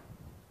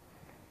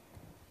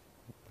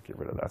 Get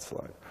rid of that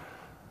slide.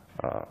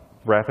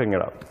 Wrapping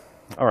it up.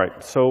 All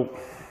right, so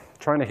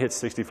trying to hit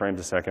 60 frames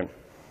a second.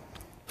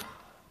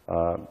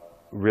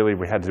 Really,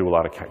 we had to do a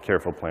lot of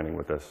careful planning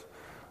with this.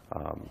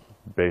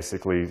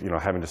 Basically,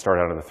 having to start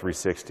out on the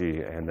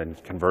 360 and then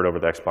convert over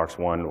to the Xbox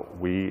One,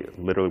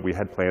 we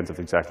had plans of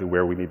exactly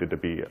where we needed to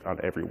be on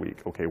every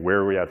week. Okay, where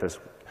are we at this?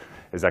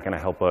 Is that going to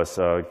help us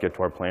get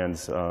to our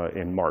plans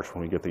in March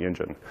when we get the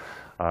engine?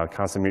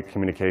 Constant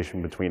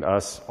communication between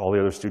us, all the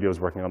other studios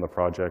working on the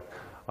project,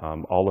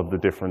 all of the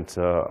different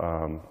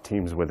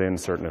teams within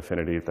certain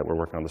Affinity that were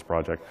working on this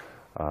project.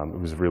 It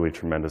was really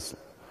tremendous.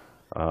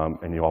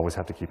 And you always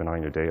have to keep an eye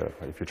on your data.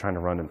 If you're trying to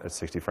run at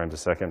 60 frames a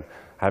second,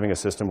 having a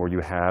system where you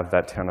have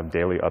that kind of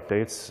daily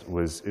updates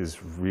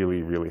is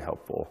really, really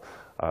helpful.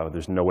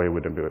 There's no way we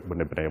wouldn't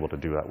have been able to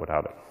do that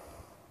without it.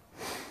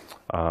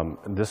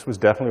 This was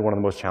definitely one of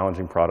the most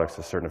challenging products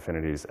that certain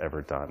Affinity's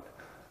ever done.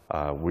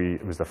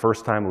 It was the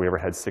first time we ever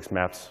had 6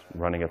 maps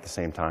running at the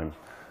same time.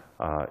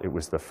 It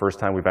was the first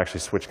time we've actually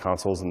switched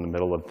consoles in the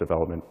middle of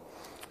development.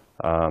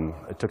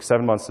 It took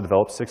 7 months to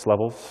develop 6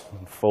 levels,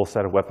 full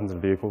set of weapons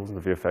and vehicles,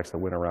 and the VFX that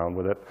went around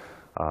with it.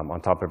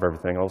 On top of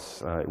everything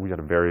else, we had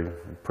a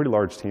pretty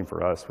large team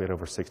for us. We had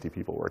over 60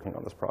 people working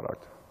on this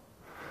product.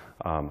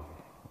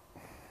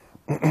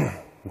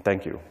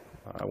 Thank you.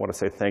 I want to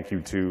say thank you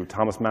to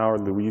Thomas Maurer,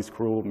 Louise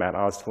Krull, Matt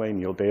Ostley,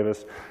 Neil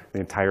Davis, the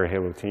entire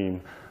Halo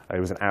team. It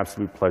was an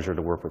absolute pleasure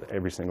to work with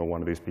every single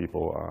one of these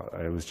people.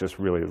 It was just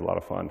really a lot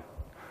of fun.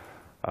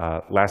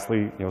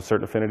 Lastly,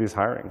 certain Affinity's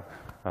hiring.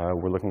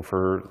 We're looking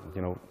for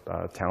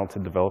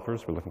talented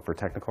developers. We're looking for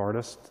technical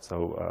artists.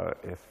 So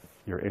if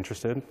you're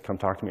interested, come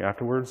talk to me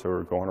afterwards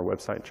or go on our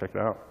website and check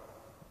it out.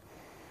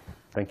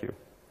 Thank you.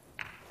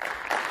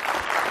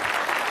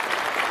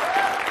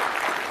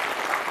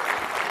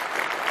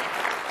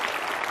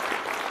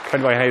 If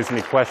anybody has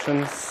any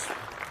questions,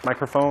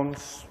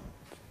 microphones,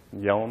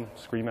 yell them,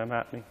 scream them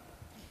at me.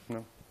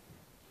 No?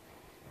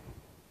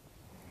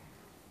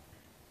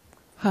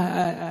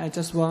 Hi, I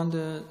just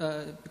wonder,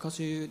 because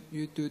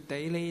you do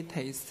daily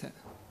taste,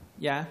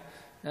 yeah?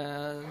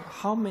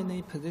 How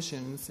many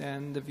positions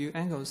and view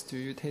angles do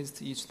you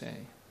taste each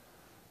day?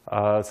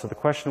 So the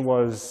question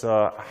was,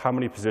 how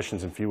many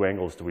positions and view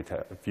angles do we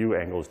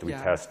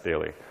test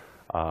daily?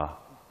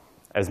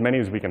 As many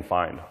as we can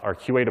find. Our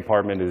QA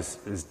department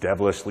is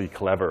devilishly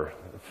clever,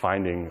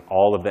 finding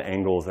all of the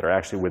angles that are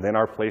actually within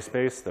our play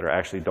space that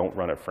actually don't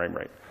run at frame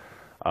rate.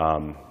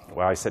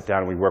 Well, I sit down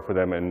and we work with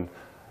them, and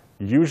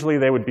usually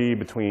they would be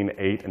between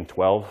 8 and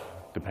 12,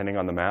 depending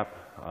on the map.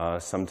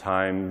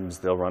 Sometimes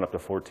they'll run up to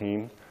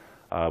 14.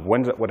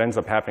 What ends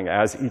up happening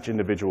as each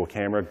individual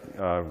camera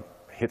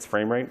hits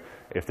frame rate,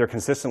 if they're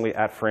consistently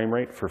at frame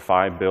rate for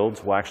 5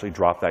 builds, we'll actually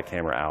drop that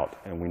camera out,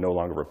 and we no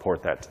longer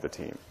report that to the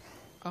team.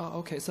 Oh,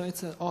 okay. So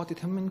it's all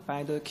determined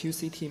by the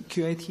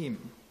QA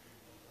team.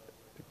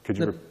 Could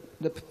you?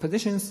 The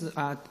positions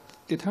are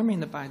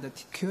determined by the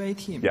QA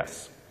team.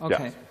 Yes.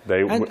 Okay.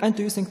 Yes. And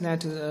do you think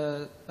that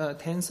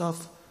tens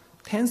of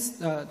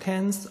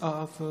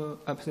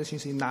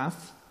positions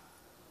enough?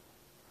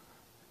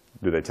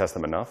 Do they test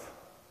them enough?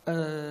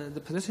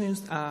 The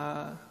positions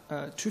are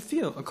too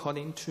few,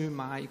 according to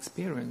my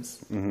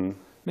experience. Mm-hmm.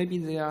 Maybe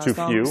they are too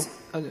few.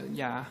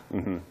 Yeah.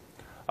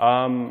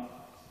 Mm-hmm.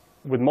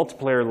 With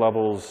multiplayer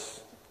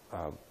levels,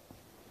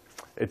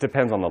 it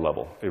depends on the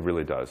level. It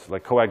really does.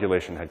 Like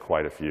coagulation had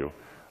quite a few.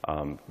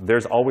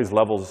 There's always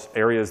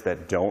areas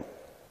that don't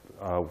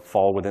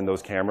fall within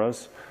those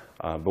cameras,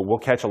 but we'll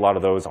catch a lot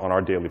of those on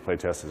our daily play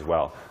tests as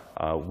well.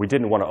 We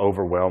didn't want to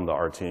overwhelm the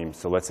R team.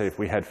 So let's say if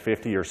we had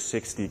 50 or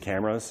 60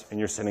 cameras and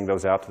you're sending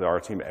those out to the R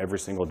team every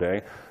single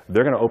day,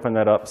 they're going to open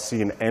that up,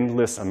 see an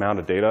endless amount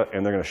of data,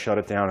 and they're going to shut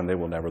it down and they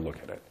will never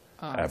look at it.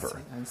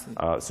 Ever. I see.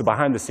 So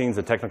behind the scenes,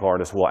 the technical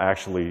artists will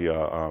actually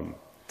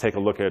take a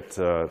look at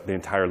the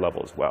entire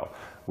level as well.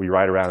 We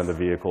ride around in the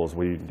vehicles,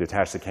 we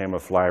detach the camera,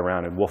 fly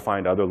around, and we'll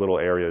find other little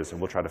areas, and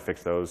we'll try to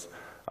fix those.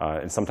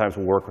 And sometimes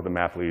we'll work with the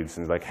map leads,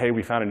 and like, hey,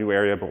 we found a new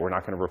area, but we're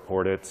not going to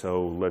report it,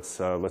 so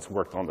let's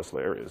work on this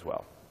area as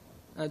well.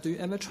 Do you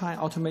ever try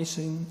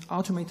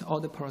automate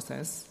all the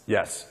process?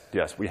 Yes,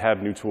 yes. We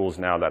have new tools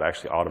now that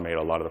actually automate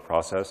a lot of the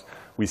process.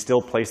 We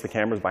still place the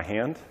cameras by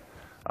hand.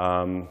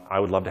 I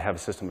would love to have a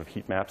system of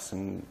heat maps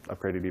and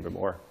upgrade it even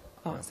more.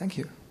 Oh, thank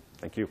you.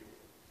 Thank you.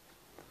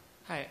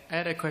 Hi, I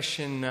had a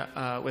question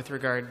with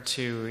regard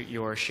to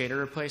your shader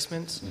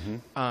replacements.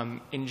 Mm-hmm.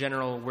 In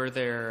general, were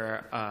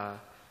there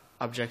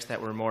objects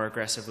that were more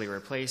aggressively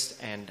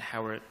replaced, and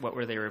what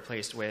were they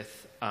replaced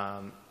with?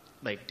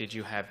 Like, did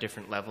you have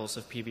different levels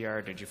of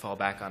PBR? Did you fall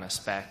back on a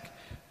spec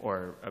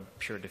or a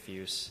pure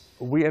diffuse?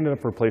 We ended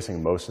up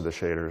replacing most of the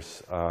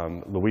shaders.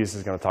 Louise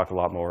is going to talk a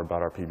lot more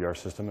about our PBR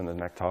system in the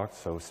next talk,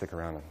 so stick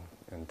around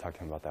and talk to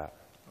him about that.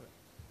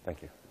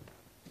 Thank you.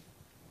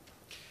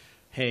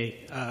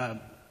 Hey,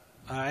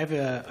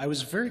 I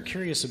was very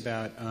curious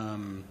about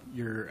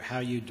how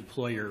you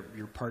deploy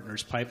your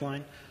partner's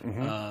pipeline.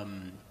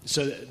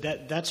 So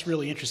that's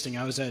really interesting.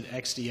 I was at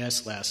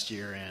XDS last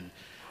year, and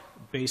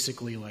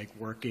basically, like,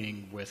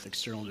 working with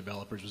external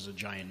developers was a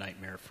giant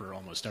nightmare for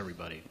almost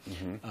everybody.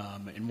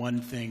 And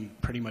one thing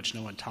pretty much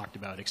no one talked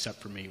about except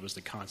for me was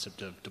the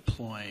concept of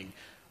deploying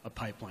a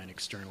pipeline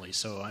externally.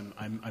 So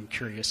I'm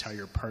curious how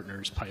your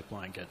partner's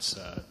pipeline gets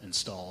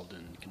installed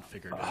and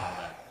configured and all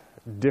that.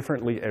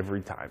 Differently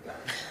every time.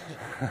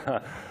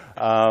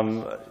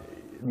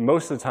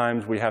 Most of the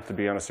times we have to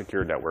be on a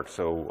secure network.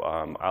 So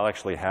I'll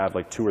actually have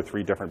like 2 or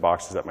 3 different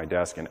boxes at my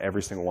desk, and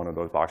every single one of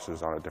those boxes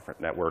is on a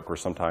different network, or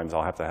sometimes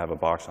I'll have to have a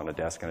box on a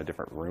desk in a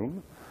different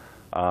room.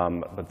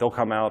 But they'll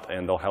come out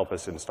and they'll help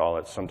us install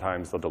it.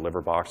 Sometimes they'll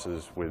deliver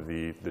boxes with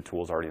the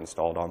tools already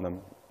installed on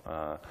them.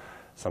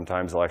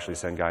 Sometimes they'll actually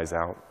send guys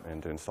out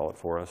and to install it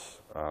for us.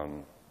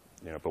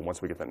 But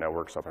once we get the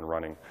networks up and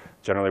running,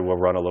 generally we'll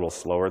run a little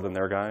slower than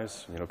their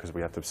guys, because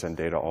we have to send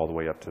data all the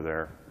way up to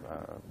their,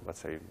 let's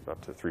say,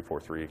 up to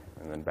 343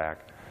 and then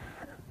back.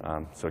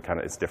 So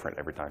it's different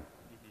every time.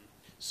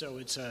 So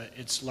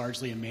it's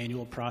largely a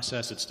manual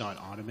process. It's not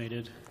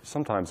automated.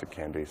 Sometimes it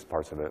can be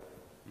parts of it.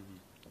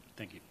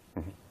 Thank you.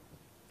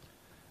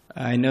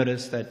 I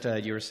noticed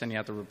that you were sending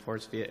out the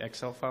reports via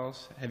Excel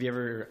files. Have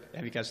you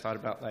guys thought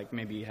about like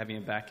maybe having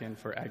a backend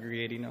for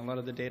aggregating a lot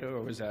of the data,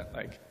 or was that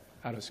like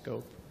out of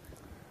scope?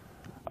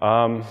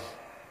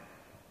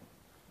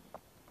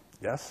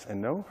 Yes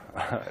and no.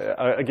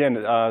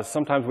 Again,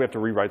 sometimes we have to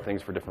rewrite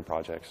things for different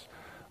projects.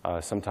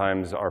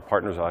 Sometimes our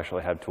partners will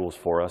actually have tools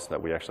for us that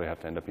we actually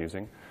have to end up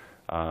using.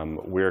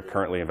 We're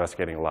currently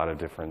investigating a lot of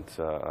different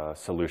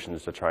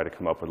solutions to try to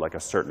come up with like a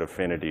certain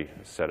affinity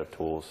set of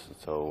tools.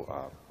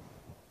 So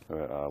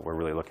we're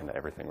really looking at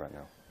everything right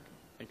now.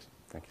 Thanks.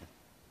 Thank you.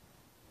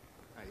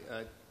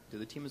 Hi. Did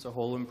the team as a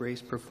whole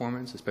embrace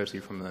performance, especially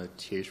from a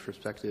TH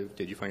perspective?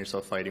 Did you find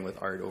yourself fighting with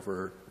art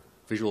over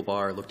visual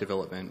bar, look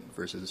development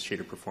versus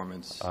shader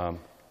performance?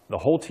 The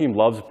whole team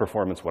loves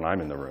performance when I'm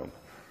in the room.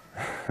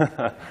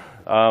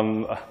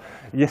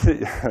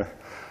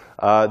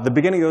 The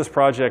beginning of this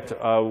project,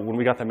 when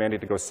we got the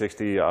mandate to go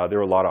 60, there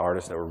were a lot of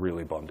artists that were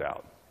really bummed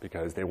out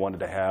because they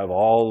wanted to have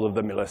all of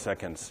the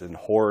milliseconds and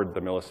hoard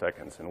the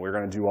milliseconds. And we're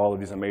going to do all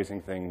of these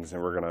amazing things,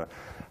 and we're going to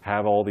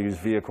have all these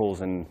vehicles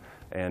and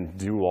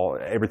do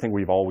everything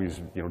we've always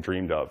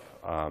dreamed of.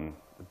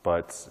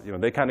 But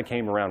they kind of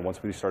came around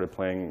once we started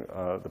playing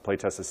the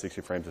playtest at 60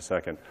 frames a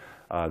second.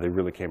 They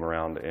really came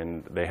around,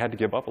 and they had to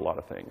give up a lot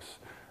of things.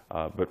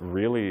 But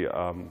really,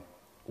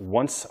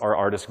 once our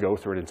artists go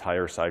through an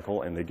entire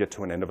cycle and they get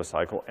to an end of a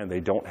cycle and they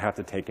don't have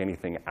to take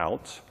anything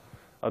out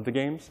of the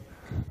games,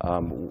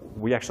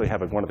 we actually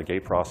have one of the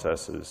gate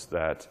processes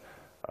that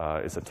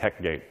is a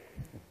tech gate,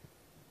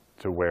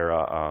 to where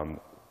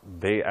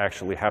they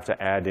actually have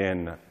to add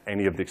in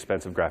any of the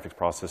expensive graphics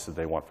processes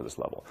they want for this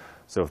level.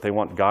 So if they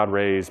want God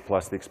rays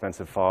plus the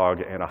expensive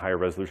fog and a higher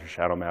resolution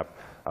shadow map,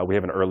 we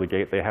have an early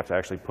gate. They have to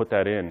actually put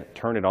that in,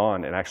 turn it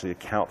on, and actually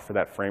account for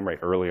that frame rate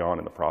early on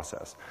in the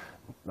process.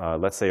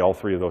 Let's say all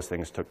 3 of those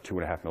things took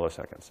 2.5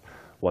 milliseconds.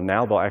 Well,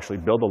 now they'll actually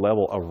build a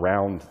level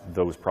around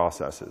those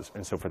processes.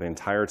 And so for the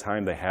entire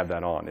time, they have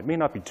that on. It may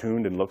not be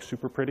tuned and look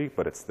super pretty,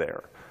 but it's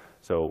there.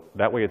 So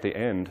that way at the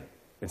end,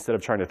 instead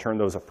of trying to turn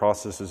those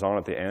processes on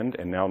at the end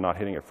and now not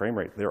hitting a frame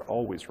rate, they're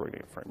always running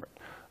a frame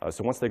rate.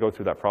 So once they go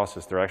through that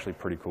process, they're actually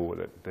pretty cool with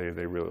it.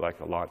 They really like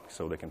it a lot,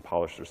 so they can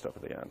polish their stuff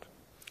at the end.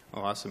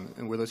 Oh, awesome.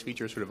 And were those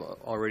features sort of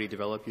already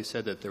developed? You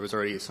said that there was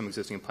already some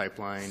existing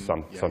pipeline.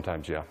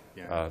 Sometimes, yeah.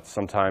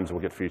 Sometimes we'll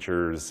get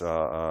features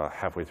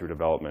halfway through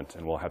development,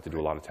 and we'll have to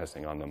do a lot of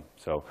testing on them.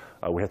 So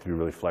we have to be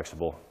really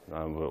flexible,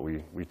 but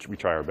we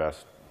try our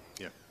best.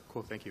 Yeah,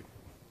 cool. Thank you.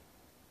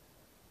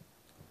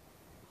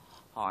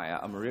 Hi,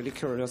 I'm really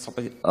curious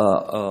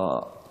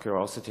about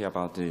curiosity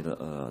about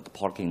the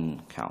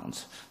polygon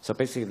count. So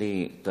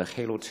basically, the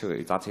Halo 2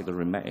 is actually the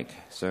remake.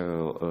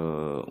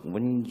 So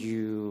when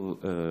you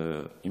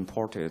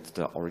imported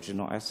the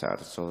original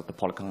asset, so the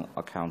polygon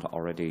account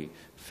already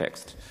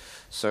fixed.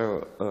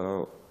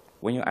 So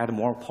when you add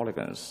more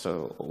polygons,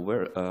 so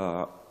where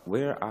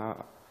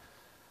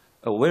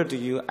do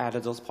you add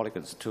those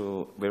polygons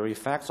to vary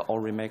effects or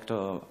remake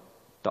the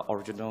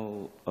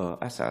original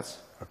assets?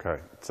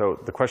 Okay, so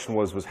the question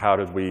was how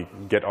did we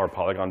get our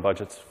polygon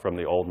budgets from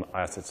the old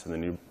assets to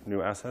the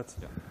new assets?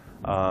 Yeah.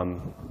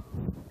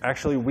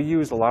 Actually, we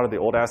used a lot of the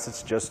old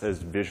assets just as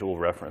visual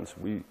reference.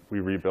 We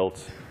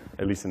rebuilt,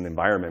 at least in the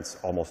environments,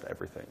 almost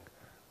everything.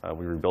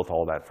 We rebuilt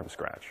all that from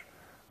scratch.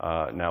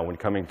 Now, when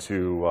coming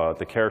to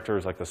the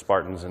characters like the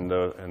Spartans and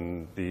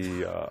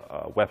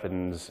the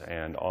weapons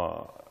and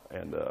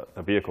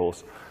the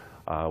vehicles,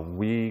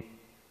 we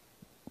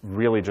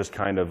really just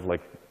kind of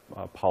like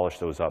polish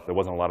those up. There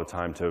wasn't a lot of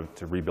time to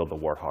rebuild the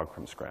Warthog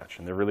from scratch,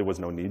 and there really was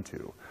no need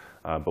to.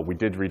 But we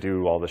did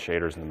redo all the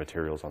shaders and the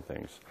materials on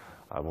things.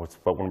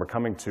 But when we're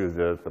coming to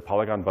the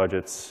polygon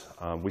budgets,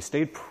 we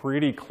stayed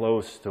pretty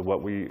close to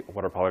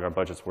what our polygon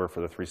budgets were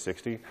for the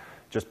 360,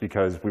 just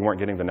because we weren't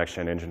getting the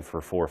next-gen engine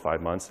for 4 or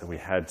 5 months, and we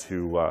had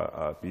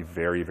to be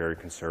very, very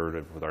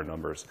conservative with our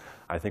numbers.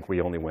 I think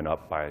we only went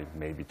up by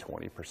maybe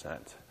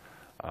 20%.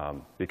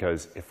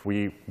 Because if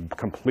we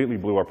completely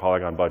blew our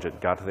polygon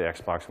budget, got to the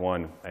Xbox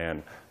One,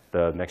 and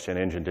the next-gen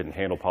engine didn't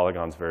handle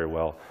polygons very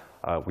well,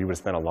 we would have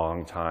spent a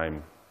long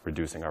time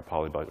reducing our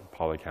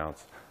poly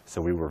counts. So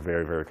we were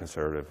very, very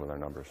conservative with our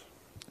numbers.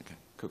 Okay,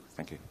 cool.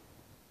 Thank you.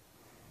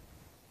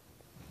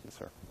 Yes,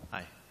 sir.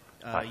 Hi.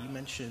 Hi. You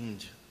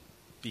mentioned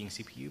being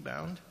CPU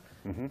bound,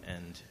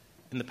 and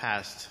in the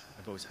past,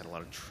 I've always had a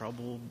lot of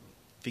trouble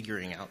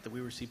figuring out that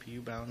we were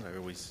CPU bound.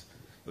 It was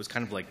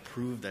kind of like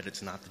prove that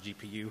it's not the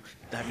GPU.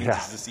 That means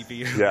it's the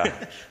CPU.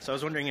 Yeah. So I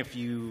was wondering if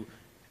you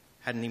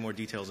had any more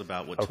details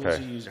about what tools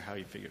you used or how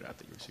you figured out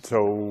that you were CPU.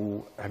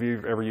 So have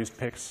you ever used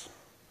Pix?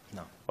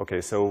 No.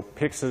 Okay, so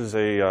Pix is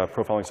a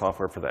profiling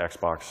software for the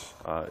Xbox.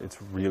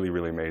 It's really,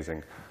 really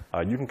amazing.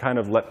 You can kind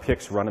of let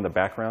Pix run in the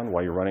background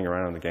while you're running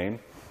around in the game,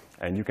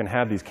 and you can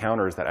have these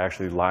counters that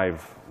actually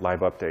live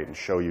update and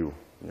show you,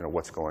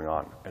 what's going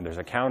on. And there's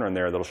a counter in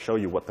there that'll show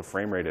you what the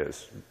frame rate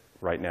is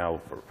right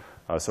now.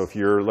 So if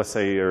let's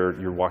say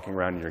you're walking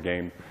around in your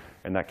game,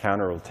 and that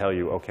counter will tell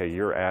you, okay,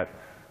 you're at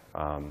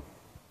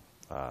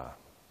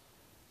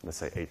let's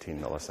say 18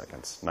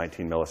 milliseconds,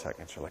 19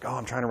 milliseconds. You're like, oh,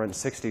 I'm trying to run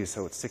 60,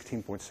 so it's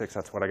 16.6.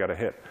 That's what I got to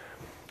hit.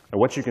 And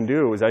what you can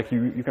do is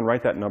you can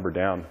write that number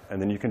down,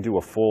 and then you can do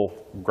a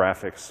full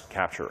graphics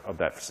capture of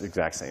that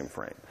exact same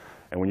frame.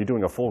 And when you're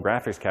doing a full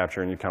graphics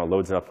capture and you kind of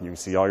loads it up and you can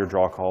see all your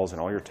draw calls and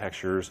all your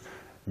textures,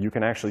 you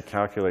can actually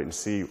calculate and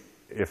see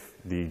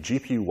if the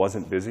GPU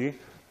wasn't busy,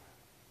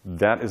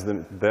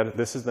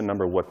 this is the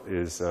number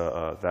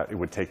that it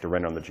would take to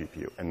render on the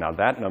GPU. And now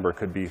that number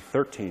could be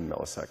 13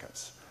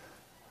 milliseconds.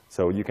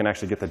 So you can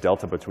actually get the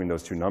delta between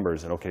those two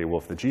numbers. And okay, well,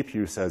 if the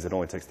GPU says it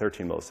only takes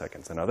 13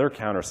 milliseconds, another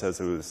counter says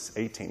it was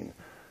 18,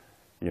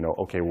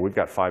 okay, well, we've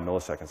got 5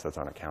 milliseconds that's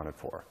unaccounted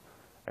for.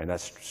 And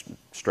that's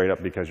straight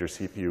up because your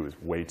CPU is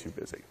way too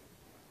busy.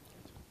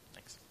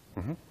 Thanks.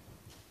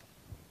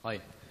 Hi.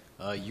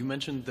 You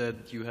mentioned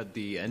that you had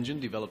the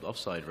engine developed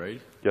offsite, right?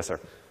 Yes, sir.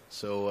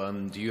 So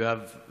do you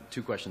have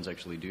two questions,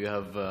 actually. Do you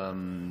have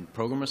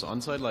programmers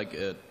on site, like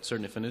at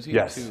certain Affinity,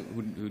 yes,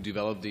 who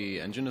develop the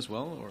engine as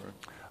well? Or?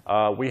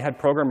 We had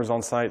programmers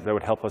on site that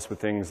would help us with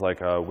things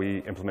like we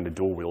implemented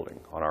dual wielding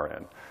on our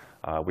end.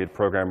 We had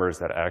programmers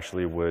that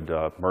actually would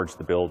merge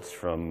the builds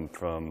from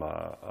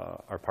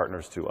our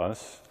partners to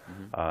us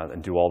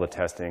and do all the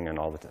testing and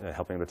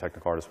helping the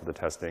technical artists with the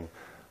testing.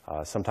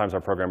 Sometimes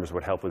our programmers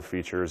would help with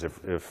features.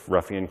 If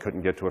Ruffian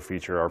couldn't get to a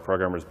feature, our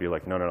programmers would be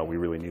like, no, we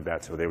really need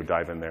that. So they would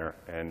dive in there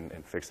and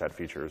fix that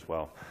feature as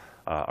well.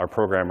 Our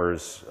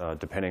programmers,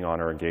 depending on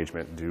our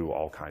engagement, do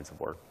all kinds of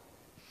work.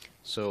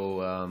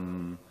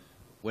 So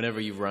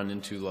whenever you run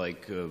into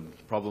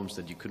problems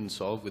that you couldn't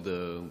solve with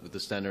the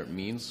standard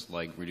means,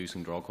 like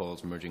reducing draw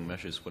calls, merging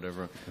meshes,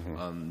 whatever,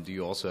 do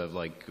you also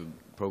have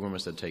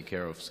programmers that take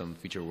care of some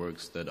feature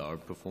works that are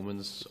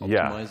performance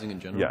optimizing in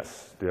general?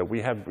 Yes,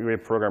 we have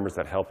programmers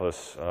that help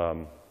us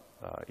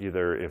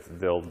either if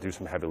they'll do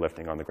some heavy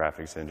lifting on the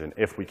graphics engine,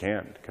 if we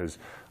can, because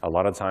a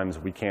lot of times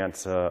we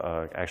can't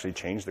actually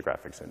change the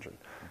graphics engine.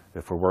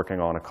 If we're working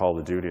on a Call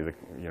of Duty,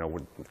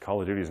 Call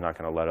of Duty is not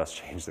going to let us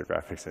change the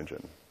graphics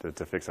engine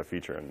to fix a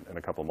feature in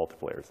a couple of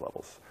multiplayer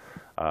levels.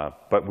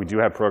 But we do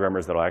have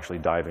programmers that will actually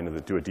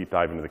do a deep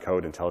dive into the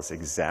code and tell us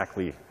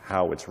exactly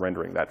how it's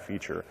rendering that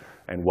feature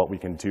and what we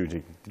can do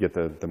to get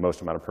the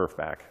most amount of perf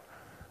back.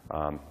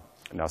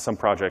 Now, some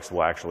projects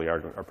will actually,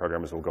 our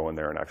programmers will go in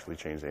there and actually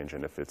change the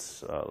engine if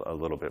it's a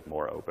little bit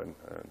more open.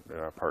 And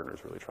our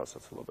partners really trust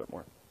us a little bit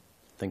more.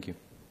 Thank you.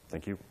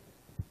 Thank you.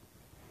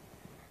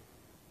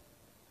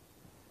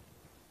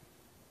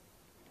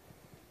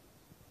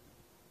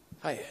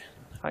 Hi.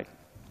 Hi.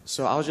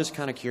 So I was just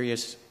kind of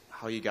curious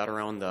how you got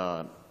around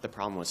the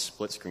problem with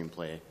split screen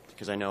play,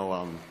 because I know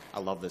I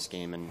love this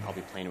game and I'll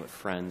be playing it with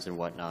friends and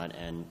whatnot,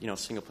 and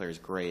single player is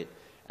great,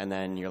 and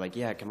then you're like,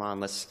 yeah, come on,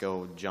 let's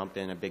go jump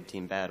in a big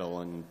team battle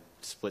and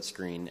split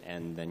screen,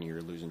 and then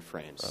you're losing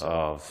frames. So.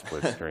 Oh,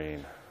 split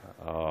screen.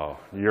 Oh,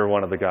 you're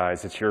one of the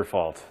guys. It's your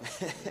fault.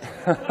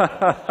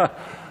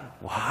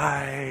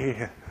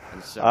 Why?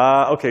 So,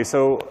 okay,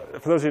 so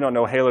for those of you who don't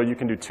know, Halo, you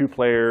can do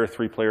 2-player,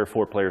 3-player,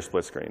 4-player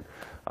split screen.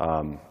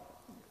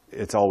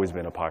 It's always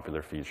been a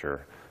popular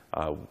feature.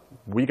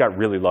 We got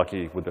really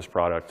lucky with this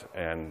product,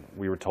 and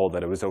we were told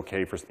that it was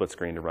okay for split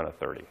screen to run at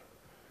 30.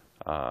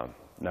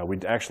 Now, we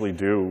actually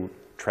do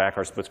track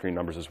our split screen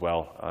numbers as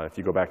well. If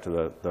you go back to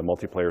the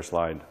multiplayer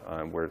slide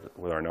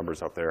with our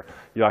numbers up there,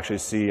 you'll actually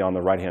see on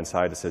the right-hand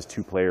side it says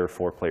 2-player,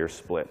 4-player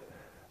split.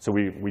 So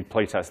we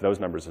play test those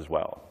numbers as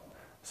well.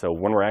 So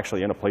when we're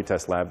actually in a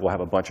playtest lab, we'll have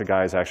a bunch of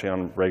guys actually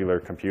on regular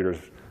computers,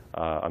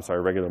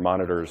 regular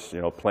monitors,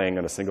 playing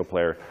on a single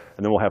player,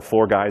 and then we'll have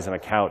 4 guys on a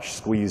couch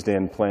squeezed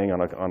in playing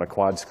on a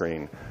quad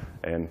screen,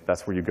 And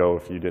that's where you go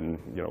if you didn't,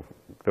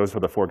 those were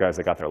the 4 guys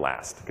that got there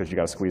last, because you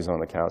got to squeeze on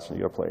the couch and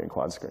you got to play in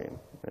quad screen.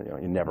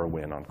 You never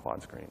win on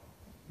quad screen,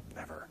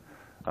 never.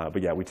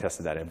 But yeah, we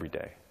tested that every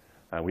day.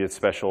 We had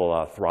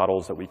special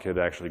throttles that we could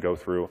actually go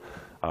through.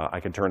 I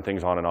could turn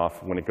things on and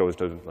off when it goes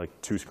to like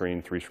 2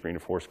 screen, 3 screen, or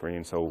 4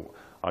 screen. So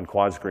on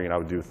quad screen, I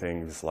would do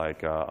things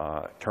like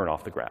turn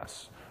off the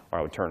grass, or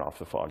I would turn off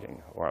the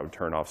fogging, or I would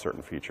turn off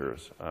certain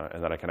features,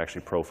 and then I can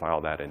actually profile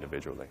that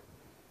individually.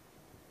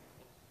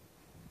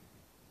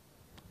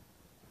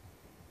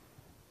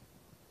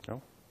 No?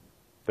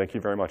 Thank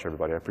you very much,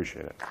 everybody. I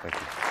appreciate it. Thank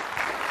you.